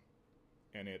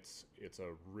 and it's a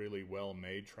really well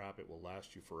made trap. It will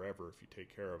last you forever if you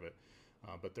take care of it.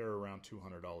 But they're around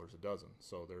 $200 a dozen,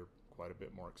 so they're quite a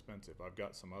bit more expensive. I've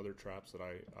got some other traps that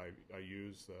I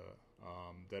use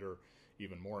that are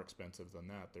even more expensive than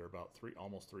that. They're about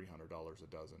almost $300 a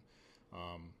dozen.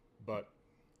 But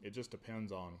it just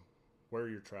depends on where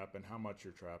you're trapping, how much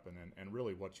you're trapping, and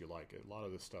really what you like. A lot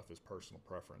of this stuff is personal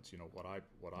preference. You know, what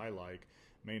I like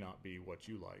may not be what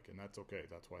you like, and that's okay.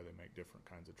 That's why they make different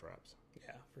kinds of traps.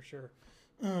 Yeah, for sure.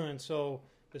 And so,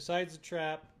 besides the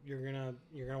trap, you're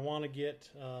gonna want to get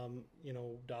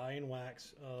dye and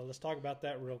wax. Let's talk about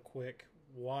that real quick.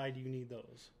 Why do you need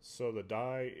those? So the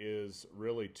dye is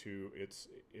really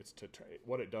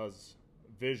what it does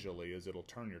visually is it'll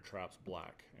turn your traps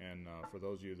black. And for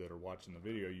those of you that are watching the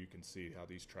video, you can see how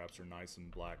these traps are nice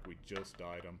and black. We just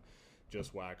dyed them,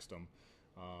 just waxed them.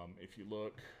 If you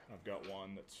look, I've got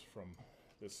one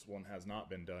this one has not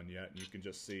been done yet, and you can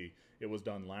just see it was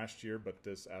done last year, but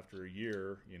this after a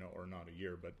year, or not a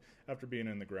year, but after being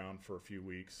in the ground for a few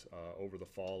weeks over the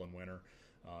fall and winter,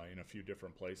 in a few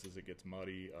different places, it gets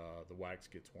muddy, the wax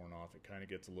gets worn off, it kind of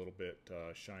gets a little bit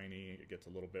shiny, it gets a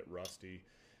little bit rusty,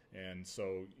 and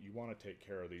so you want to take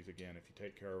care of these. Again, if you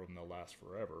take care of them, they'll last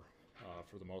forever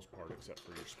for the most part, except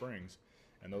for your springs,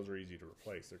 and those are easy to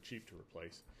replace. They're cheap to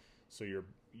replace. So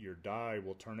your dye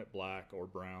will turn it black or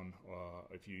brown.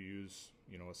 If you use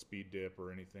a speed dip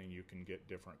or anything, you can get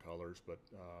different colors, but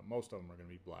most of them are going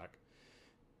to be black.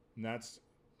 And that's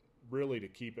really to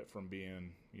keep it from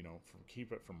being,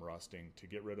 keep it from rusting, to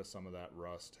get rid of some of that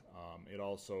rust. It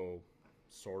also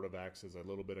sort of acts as a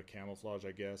little bit of camouflage,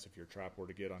 I guess, if your trap were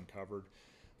to get uncovered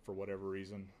for whatever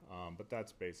reason. But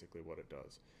that's basically what it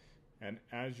does. And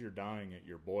as you're dyeing it,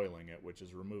 you're boiling it, which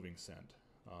is removing scent.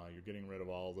 You're getting rid of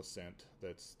all the scent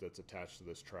that's attached to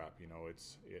this trap.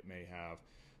 It may have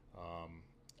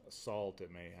salt,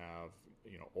 it may have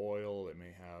oil, it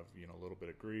may have a little bit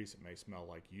of grease, it may smell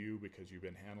like you because you've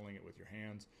been handling it with your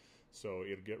hands. So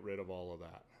it'll get rid of all of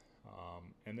that.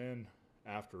 And then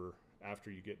after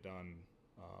you get done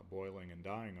boiling and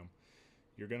dyeing them,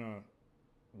 you're gonna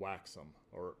wax them,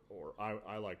 or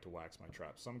I like to wax my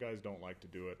traps. Some guys don't like to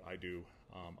do it. I do.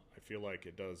 I feel like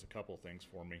it does a couple things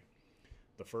for me.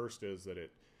 The first is that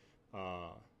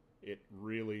it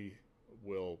really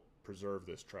will preserve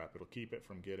this trap. It'll keep it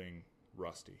from getting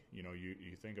rusty.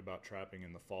 You think about trapping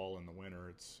in the fall and the winter.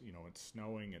 It's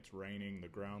snowing, it's raining, the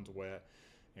ground's wet,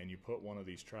 and you put one of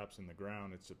these traps in the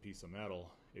ground. It's a piece of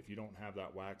metal. If you don't have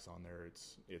that wax on there,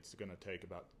 it's going to take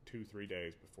about 2-3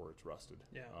 days before it's rusted.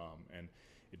 Yeah. And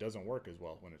it doesn't work as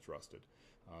well when it's rusted.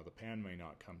 The pan may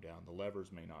not come down, the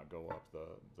levers may not go up,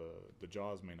 the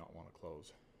jaws may not want to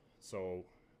close. So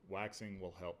waxing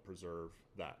will help preserve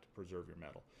your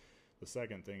metal. The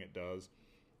second thing it does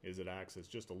is it acts as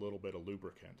just a little bit of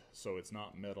lubricant. So it's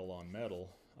not metal on metal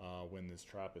when this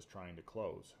trap is trying to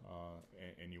close.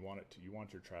 And you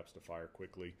want your traps to fire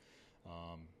quickly.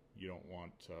 You don't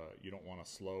want a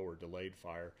slow or delayed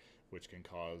fire, which can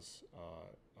cause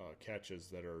catches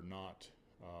that are not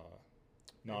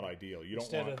ideal. You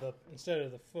don't instead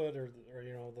of the foot or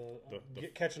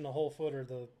catching the whole foot or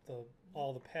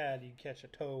all the pad, you catch a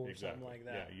toe or exactly. Something like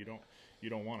that. Yeah, you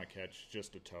don't want to catch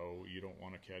just a toe. You don't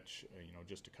want to catch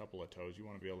just a couple of toes. You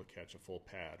want to be able to catch a full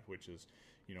pad, which is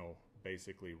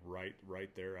basically right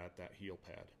there at that heel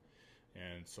pad,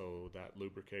 and so that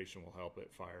lubrication will help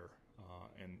it fire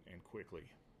and quickly.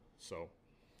 So.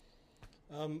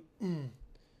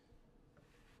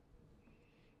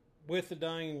 With the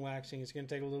dyeing and waxing, it's going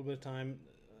to take a little bit of time.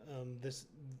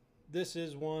 This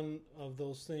is one of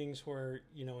those things where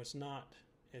it's not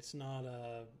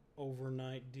a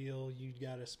overnight deal. You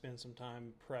got to spend some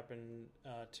time prepping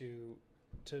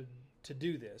to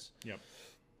do this. Yep.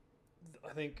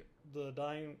 I think the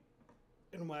dyeing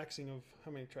and waxing of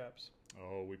how many traps?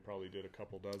 Oh, we probably did a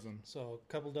couple dozen. So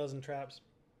a couple dozen traps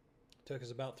took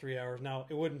us about 3 hours. Now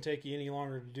it wouldn't take you any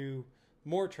longer to do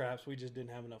more traps. We just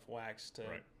didn't have enough wax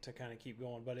to kind of keep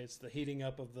going. But it's the heating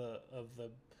up of the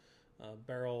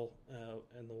barrel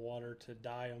and the water to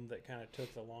dye them that kind of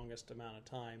took the longest amount of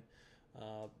time.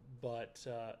 But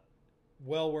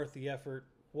well worth the effort.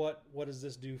 What does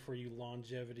this do for you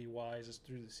longevity wise? It's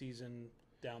through the season,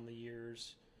 down the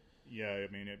years. Yeah, I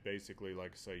mean, it basically,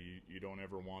 like I say, you don't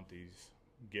ever want these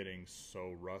getting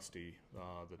so rusty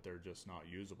that they're just not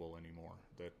usable anymore,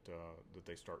 that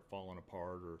they start falling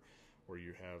apart where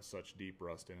you have such deep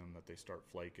rust in them that they start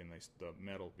flaking. The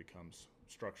metal becomes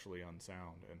structurally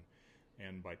unsound,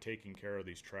 and by taking care of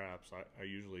these traps, I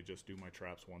usually just do my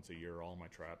traps once a year. All my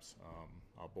traps,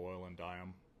 I'll boil and dye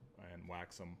them and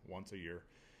wax them once a year,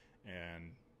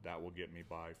 and that will get me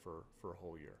by for a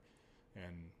whole year.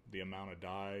 And the amount of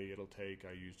dye it'll take,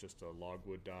 I use just a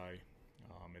logwood dye.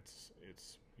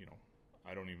 It's you know,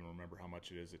 I don't even remember how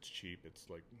much it is. It's cheap. It's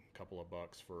like a couple of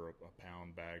bucks for a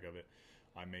pound bag of it.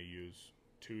 I may use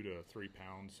 2 to 3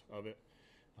 pounds of it.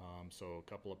 So a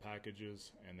couple of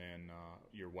packages, and then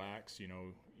your wax, you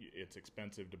know, it's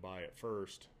expensive to buy at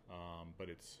first, but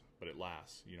it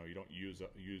lasts. You know, you don't use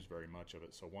very much of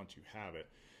it. So once you have it,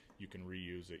 you can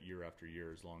reuse it year after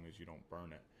year as long as you don't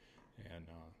burn it. And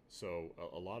so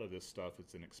a lot of this stuff,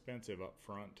 it's an expensive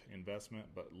upfront investment,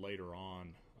 but later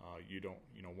on, you don't,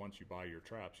 you know, once you buy your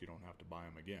traps, you don't have to buy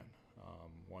them again.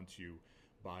 Once you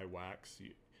buy wax,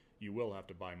 you will have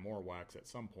to buy more wax at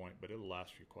some point, but it'll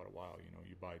last you quite a while. You know,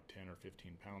 you buy 10 or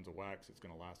 15 pounds of wax, it's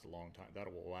going to last a long time.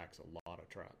 That will wax a lot of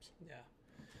traps.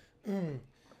 Yeah.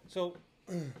 So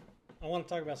I want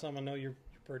to talk about something I know you're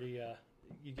pretty,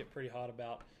 you get pretty hot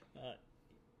about.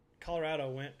 Colorado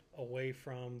went away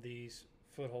from these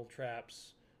foothold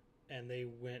traps, and they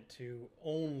went to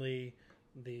only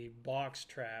the box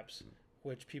traps,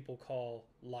 which people call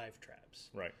live traps.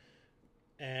 Right.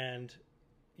 And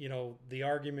you know, the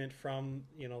argument from,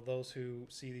 you know, those who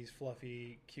see these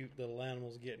fluffy, cute little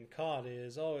animals getting caught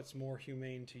is, oh, it's more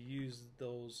humane to use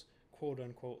those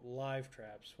quote-unquote live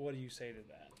traps. What do you say to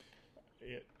that?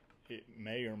 It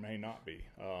may or may not be.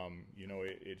 You know,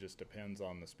 it just depends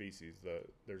on the species.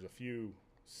 There's a few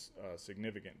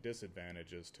significant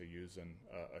disadvantages to using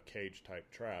a cage-type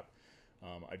trap.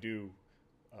 I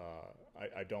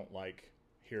don't like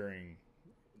hearing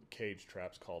cage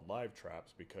traps called live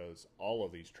traps, because all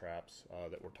of these traps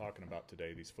that we're talking about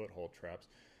today, these foothold traps,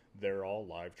 they're all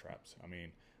live traps. I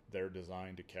mean, they're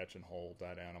designed to catch and hold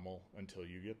that animal until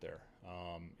you get there,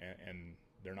 and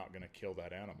they're not going to kill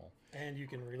that animal. And you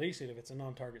can release it if it's a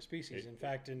non-target species. In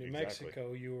fact, in New Exactly.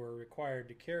 Mexico, you are required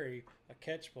to carry a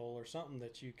catch pole or something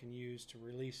that you can use to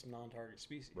release non-target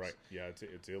species. Right. Yeah,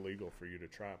 it's illegal for you to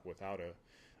trap without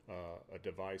a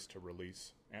device to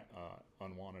release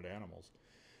unwanted animals.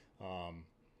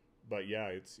 But yeah,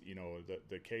 it's, you know,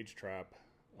 the cage trap,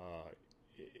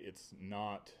 it's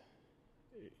not,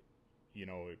 you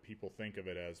know, people think of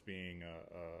it as being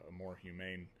a more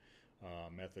humane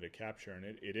method of capture, and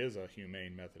it is a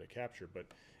humane method of capture, but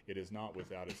it is not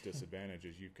without its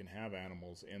disadvantages. You can have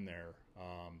animals in there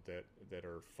that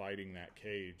are fighting that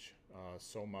cage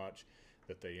so much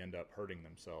that they end up hurting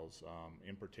themselves.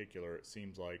 In particular, it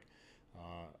seems like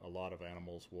a lot of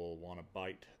animals will want to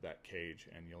bite that cage,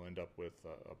 and you'll end up with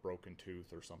a broken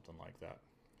tooth or something like that.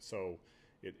 So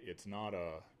it's not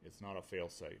a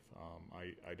fail-safe.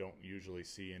 I don't usually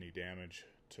see any damage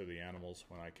to the animals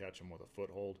when I catch them with a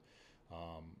foothold,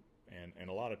 and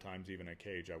a lot of times even a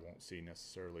cage I won't see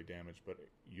necessarily damage, but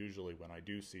usually when I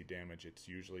do see damage, it's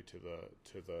usually to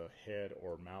the head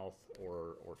or mouth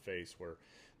or face, where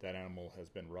that animal has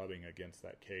been rubbing against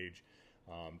that cage,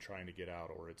 trying to get out,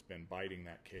 or it's been biting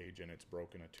that cage and it's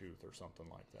broken a tooth or something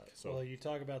like that. So, well, you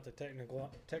talk about the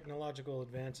technological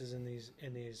advances in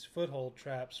these foothold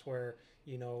traps, where,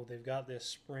 you know, they've got this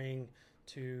spring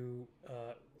to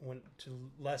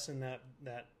lessen that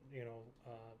you know,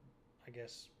 I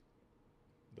guess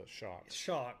the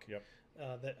shock. Yep.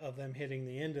 That of them hitting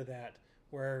the end of that,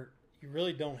 where you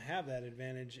really don't have that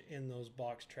advantage in those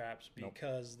box traps,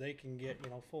 because they can get,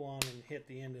 you know, full on and hit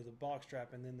the end of the box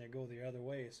trap, and then they go the other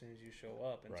way as soon as you show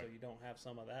up, and right. So you don't have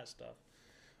some of that stuff.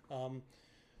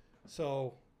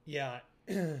 So yeah,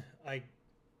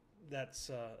 that's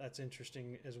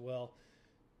interesting as well.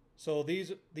 So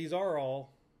these are all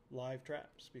live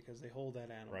traps because they hold that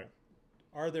animal. Right.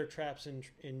 Are there traps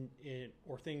in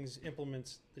or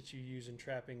implements that you use in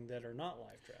trapping that are not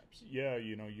live traps? Yeah,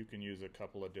 you know, you can use a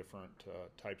couple of different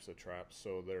types of traps.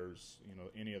 So there's, you know,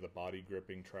 any of the body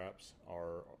gripping traps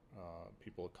are,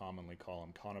 people commonly call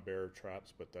them conibear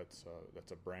traps, but that's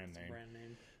a brand name. Brand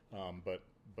name.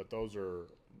 But those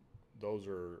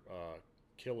are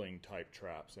killing type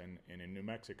traps, and in New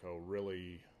Mexico,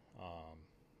 really,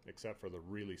 except for the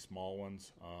really small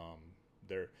ones,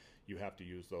 you have to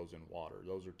use those in water.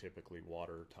 Those are typically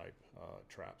water type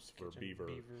traps for beaver,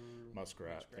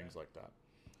 muskrat, things like that.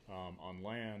 On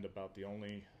land, about the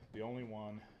only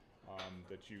one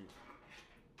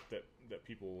that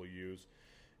people will use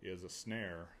is a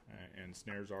snare, and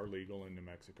snares are legal in New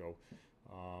Mexico.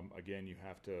 Again, you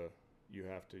have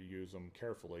to use them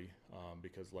carefully,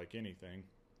 because like anything,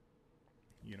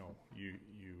 you know,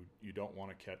 you don't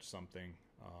want to catch something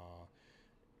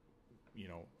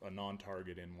a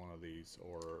non-target in one of these,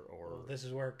 or well, this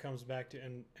is where it comes back to,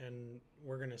 and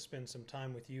we're going to spend some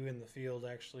time with you in the field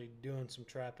actually doing some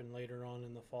trapping later on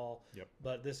in the fall. Yep.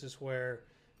 But this is where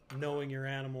knowing your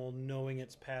animal, knowing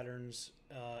its patterns,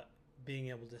 being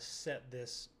able to set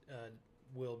this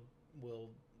will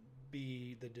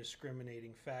be the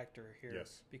discriminating factor here.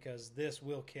 Yes. Because this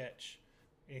will catch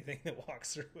anything that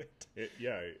walks through it.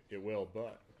 It will,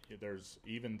 but there's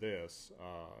even this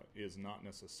is not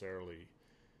necessarily,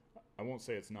 I won't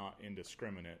say it's not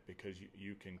indiscriminate, because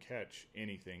you can catch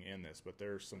anything in this, but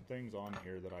there's some things on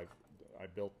here that I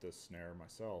built this snare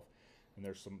myself, and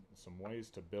there's some ways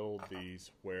to build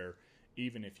these where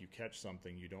even if you catch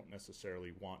something you don't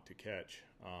necessarily want to catch,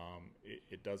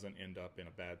 it doesn't end up in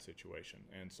a bad situation.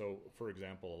 And so, for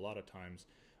example, a lot of times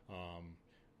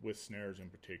with snares in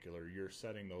particular, you're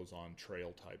setting those on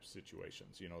trail type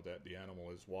situations, that the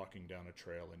animal is walking down a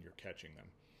trail and you're catching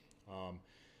them.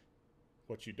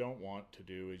 What you don't want to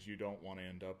do is you don't want to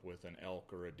end up with an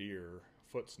elk or a deer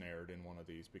foot snared in one of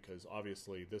these, because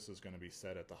obviously this is going to be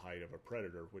set at the height of a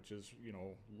predator, which is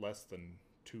less than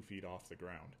 2 feet off the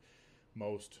ground.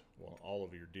 All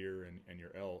of your deer and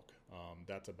your elk,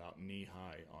 that's about knee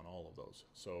high on all of those.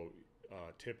 So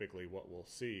typically what we'll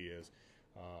see is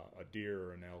a deer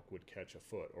or an elk would catch a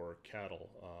foot, or cattle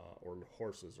or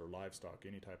horses or livestock,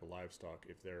 any type of livestock,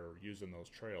 if they're using those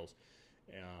trails,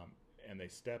 and they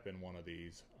step in one of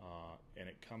these and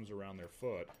it comes around their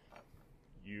foot,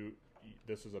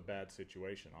 this is a bad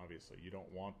situation. Obviously you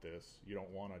don't want this. You don't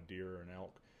want a deer or an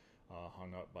elk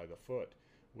hung up by the foot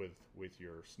with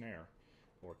your snare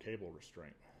or cable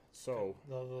restraint. So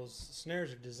those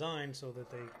snares are designed so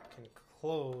that they can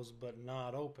close but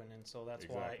not open, and so that's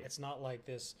why it's not like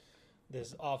this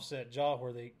offset jaw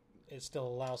where it still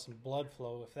allows some blood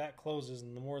flow. If that closes,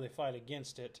 and the more they fight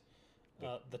against it,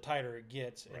 the tighter it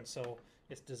gets. Right. And so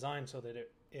it's designed so that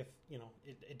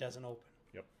it doesn't open.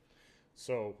 Yep.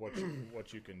 So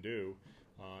what you can do,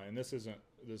 and this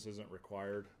isn't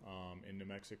required in New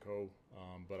Mexico,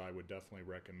 but I would definitely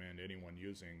recommend anyone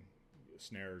using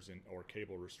snares or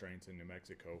cable restraints in New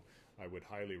Mexico, I would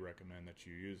highly recommend that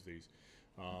you use these.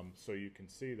 So you can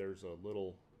see there's a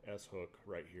little S-hook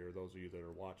right here, those of you that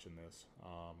are watching this,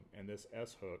 and this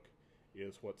S-hook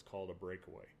is what's called a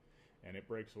breakaway, and it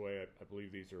breaks away at, I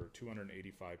believe these are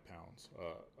 285 pounds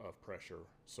of pressure.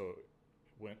 So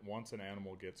once an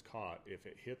animal gets caught, if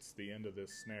it hits the end of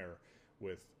this snare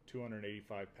with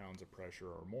 285 pounds of pressure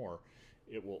or more,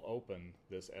 it will open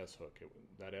this S-hook.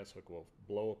 That S-hook will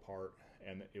blow apart,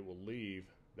 and it will leave,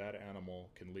 that animal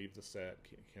can leave the set,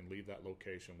 can leave that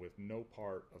location with no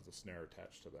part of the snare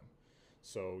attached to them.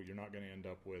 So you're not going to end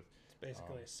up with... It's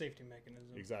basically a safety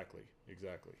mechanism. Exactly.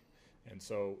 And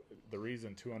so the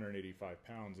reason 285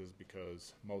 pounds is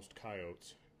because most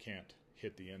coyotes can't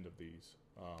hit the end of these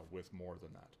with more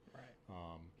than that.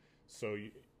 Right. So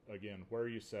again, where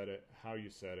you set it, how you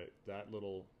set it, that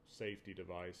little safety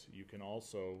device. You can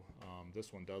also,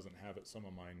 this one doesn't have it, some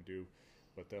of mine do,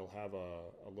 but they'll have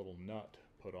a little nut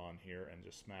put on here and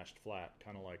just smashed flat,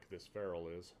 kind of like this ferrule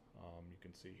is. You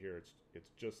can see here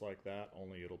it's just like that,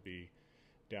 only it'll be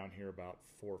down here about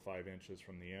 4 or 5 inches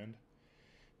from the end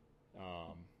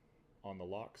on the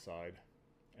lock side,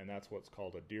 and that's what's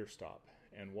called a deer stop.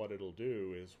 And what it'll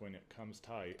do is when it comes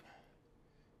tight,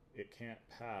 it can't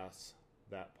pass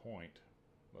that point.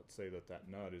 Let's say that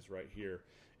nut is right here.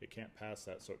 It can't pass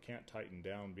that, so it can't tighten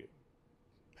down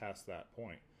past that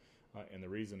point. And the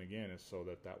reason, again, is so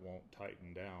that won't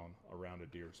tighten down around a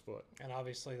deer's foot. And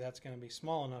obviously that's going to be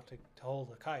small enough to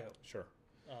hold a coyote. Sure.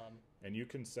 And you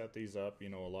can set these up.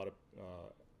 A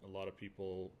lot of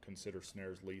people consider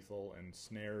snares lethal, and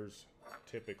snares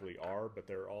typically are, but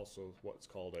they're also what's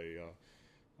called a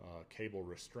cable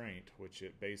restraint, which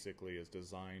it basically is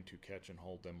designed to catch and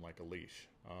hold them like a leash.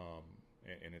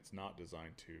 And it's not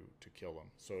designed to kill them.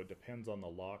 So it depends on the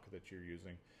lock that you're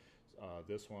using.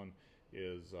 This one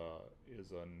is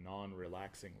a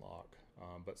non-relaxing lock,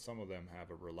 but some of them have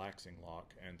a relaxing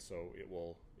lock, and so it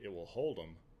will hold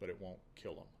them, but it won't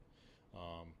kill them.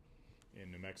 In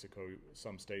New Mexico,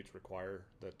 some states require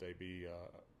that they be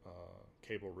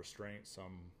cable restraint.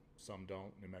 Some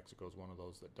don't. New Mexico is one of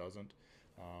those that doesn't.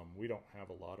 We don't have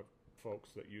a lot of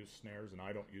folks that use snares, and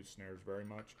I don't use snares very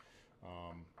much.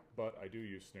 But I do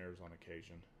use snares on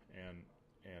occasion,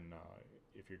 and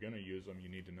if you're going to use them, you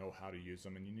need to know how to use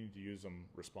them, and you need to use them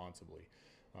responsibly.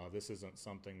 This isn't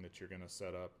something that you're going to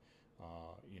set up,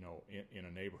 in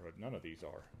a neighborhood. None of these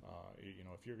are.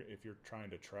 If you're trying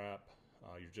to trap,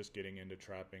 you're just getting into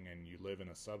trapping, and you live in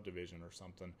a subdivision or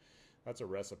something, that's a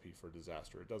recipe for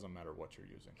disaster. It doesn't matter what you're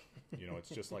using. You know, it's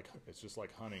just like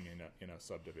hunting in a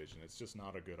subdivision. It's just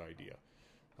not a good idea.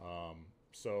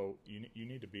 So you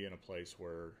need to be in a place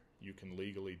where you can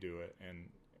legally do it,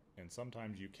 and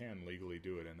sometimes you can legally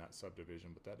do it in that subdivision,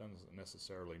 but that doesn't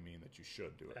necessarily mean that you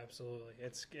should do it. Absolutely,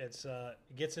 it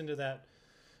gets into that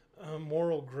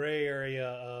moral gray area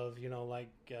of, you know, like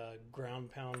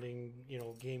ground pounding, you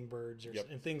know, game birds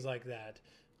and things like that.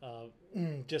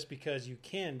 Just because you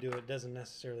can do it doesn't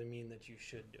necessarily mean that you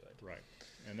should do it. Right,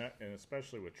 and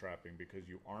especially with trapping, because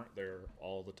you aren't there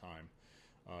all the time.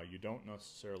 You don't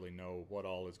necessarily know what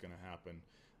all is going to happen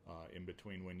in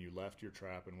between when you left your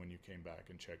trap and when you came back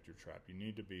and checked your trap. You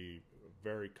need to be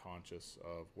very conscious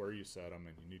of where you set them,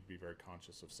 and you need to be very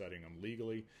conscious of setting them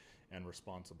legally and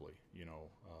responsibly. You know,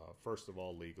 first of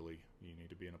all, legally, you need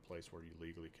to be in a place where you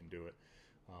legally can do it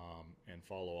and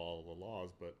follow all the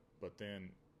laws. But then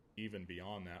even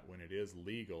beyond that, when it is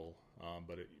legal,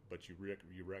 but you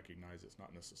recognize it's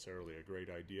not necessarily a great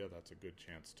idea, that's a good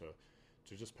chance to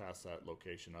just pass that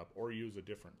location up or use a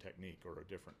different technique or a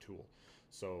different tool.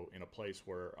 So in a place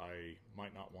where I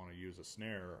might not want to use a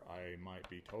snare, I might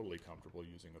be totally comfortable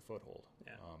using a foothold,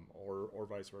 or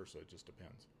vice versa. It just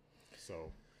depends. So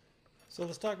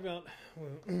let's talk about,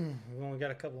 we've only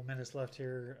got a couple of minutes left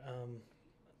here,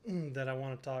 that I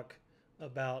want to talk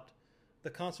about the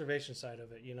conservation side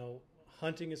of it. You know,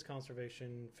 hunting is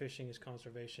conservation, fishing is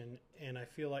conservation, and I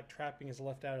feel like trapping is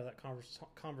left out of that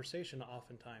conversation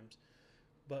oftentimes.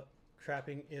 But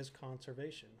trapping is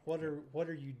conservation. What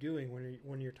are you doing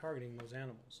when you're targeting those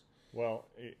animals? Well,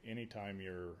 anytime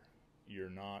you're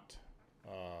not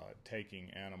taking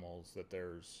animals that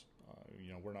there's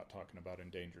you know, we're not talking about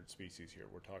endangered species here.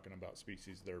 We're talking about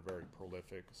species that are very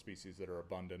prolific, species that are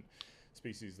abundant,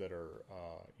 species that are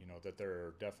you know, that there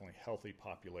are definitely healthy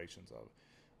populations of.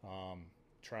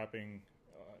 Trapping,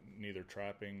 neither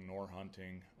trapping nor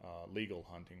hunting, legal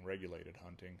hunting, regulated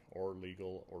hunting, or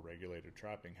legal or regulated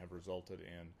trapping have resulted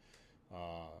in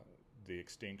the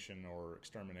extinction or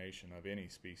extermination of any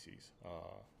species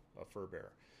of fur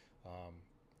bear.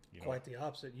 Quite the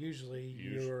opposite. Usually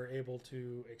you're able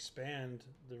to expand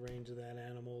the range of that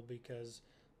animal because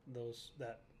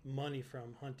that money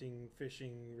from hunting,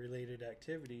 fishing related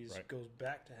activities goes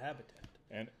back to habitat.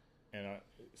 And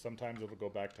sometimes it'll go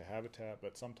back to habitat,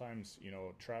 but sometimes, you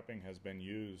know, trapping has been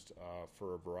used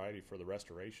for the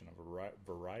restoration of a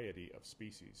variety of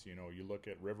species. You know, you look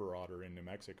at river otter in New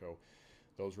Mexico.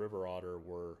 Those river otter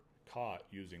were caught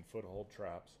using foothold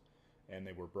traps, and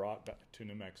they were brought back to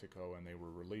New Mexico, and they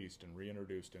were released and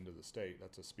reintroduced into the state.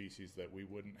 That's a species that we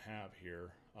wouldn't have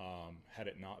here had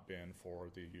it not been for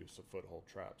the use of foothold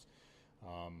traps.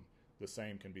 The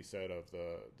same can be said of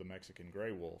the Mexican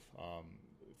gray wolf.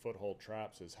 Foothold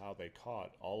traps is how they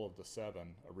caught all of the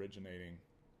seven originating,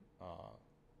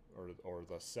 or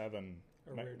the seven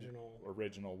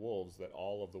original wolves that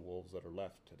all of the wolves that are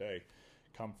left today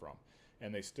come from,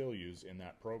 and they still use in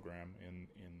that program.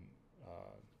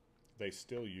 They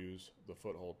still use the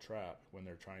foothold trap when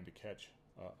they're trying to catch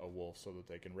a wolf, so that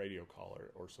they can radio collar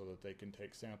it, or so that they can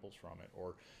take samples from it,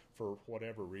 or for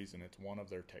whatever reason, it's one of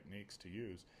their techniques to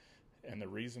use. And the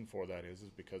reason for that is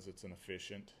because it's an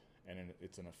efficient, and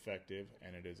it's an effective,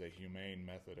 and it is a humane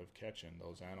method of catching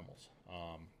those animals.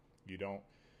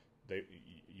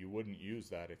 You wouldn't use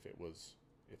that if it was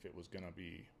going to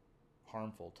be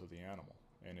harmful to the animal.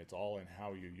 And it's all in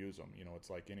how you use them. You know, it's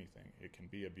like anything; it can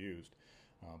be abused,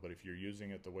 but if you're using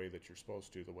it the way that you're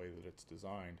supposed to, the way that it's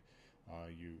designed,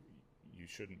 you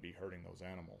shouldn't be hurting those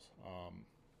animals.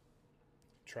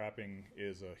 Trapping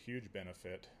is a huge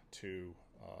benefit to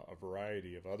a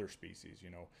variety of other species. You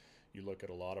know, you look at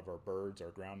a lot of our birds,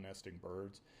 our ground nesting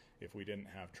birds. If we didn't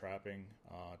have trapping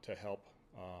to help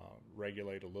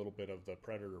regulate a little bit of the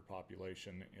predator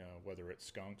population, whether it's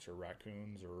skunks or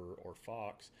raccoons or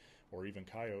fox or even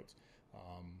coyotes,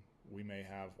 we may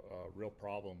have a real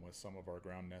problem with some of our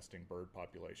ground nesting bird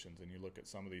populations. And you look at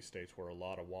some of these states where a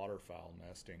lot of waterfowl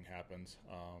nesting happens,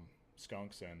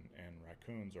 skunks and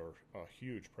raccoons are a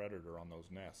huge predator on those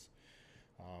nests.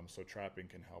 So trapping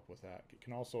can help with that. It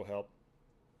can also help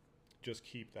just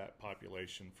keep that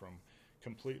population from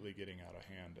completely getting out of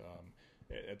hand.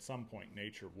 At some point,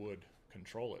 nature would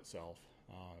control itself.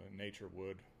 Nature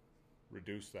would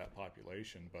reduce that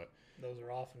population, but those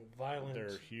are often violent,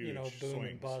 they're huge, you know, boom swings.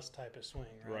 And bust type of swing,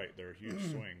 right? Right, they're huge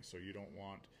swings, so you don't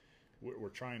want. We're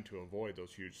trying to avoid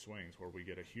those huge swings where we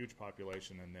get a huge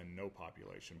population and then no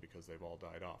population because they've all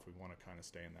died off. We want to kind of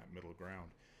stay in that middle ground.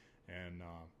 And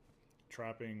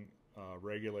trapping,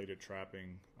 regulated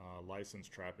trapping,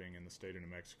 licensed trapping in the state of New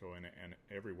Mexico and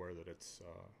everywhere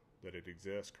that it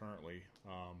exists currently,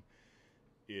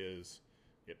 is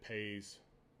it pays.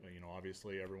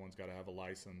 Obviously everyone's got to have a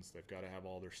license. They've got to have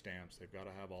all their stamps. They've got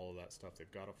to have all of that stuff.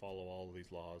 They've got to follow all of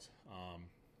these laws.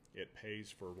 It pays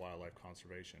for wildlife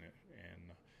conservation,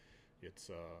 and it's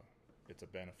a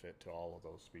benefit to all of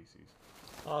those species.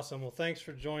 Awesome. Well, thanks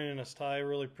for joining us, Ty. I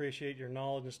really appreciate your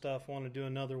knowledge and stuff. I want to do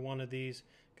another one of these.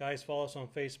 Guys, follow us on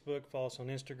Facebook, follow us on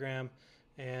Instagram,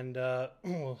 and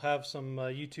we'll have some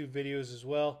YouTube videos as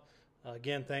well.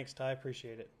 Again, thanks, Ty.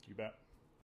 Appreciate it. You bet.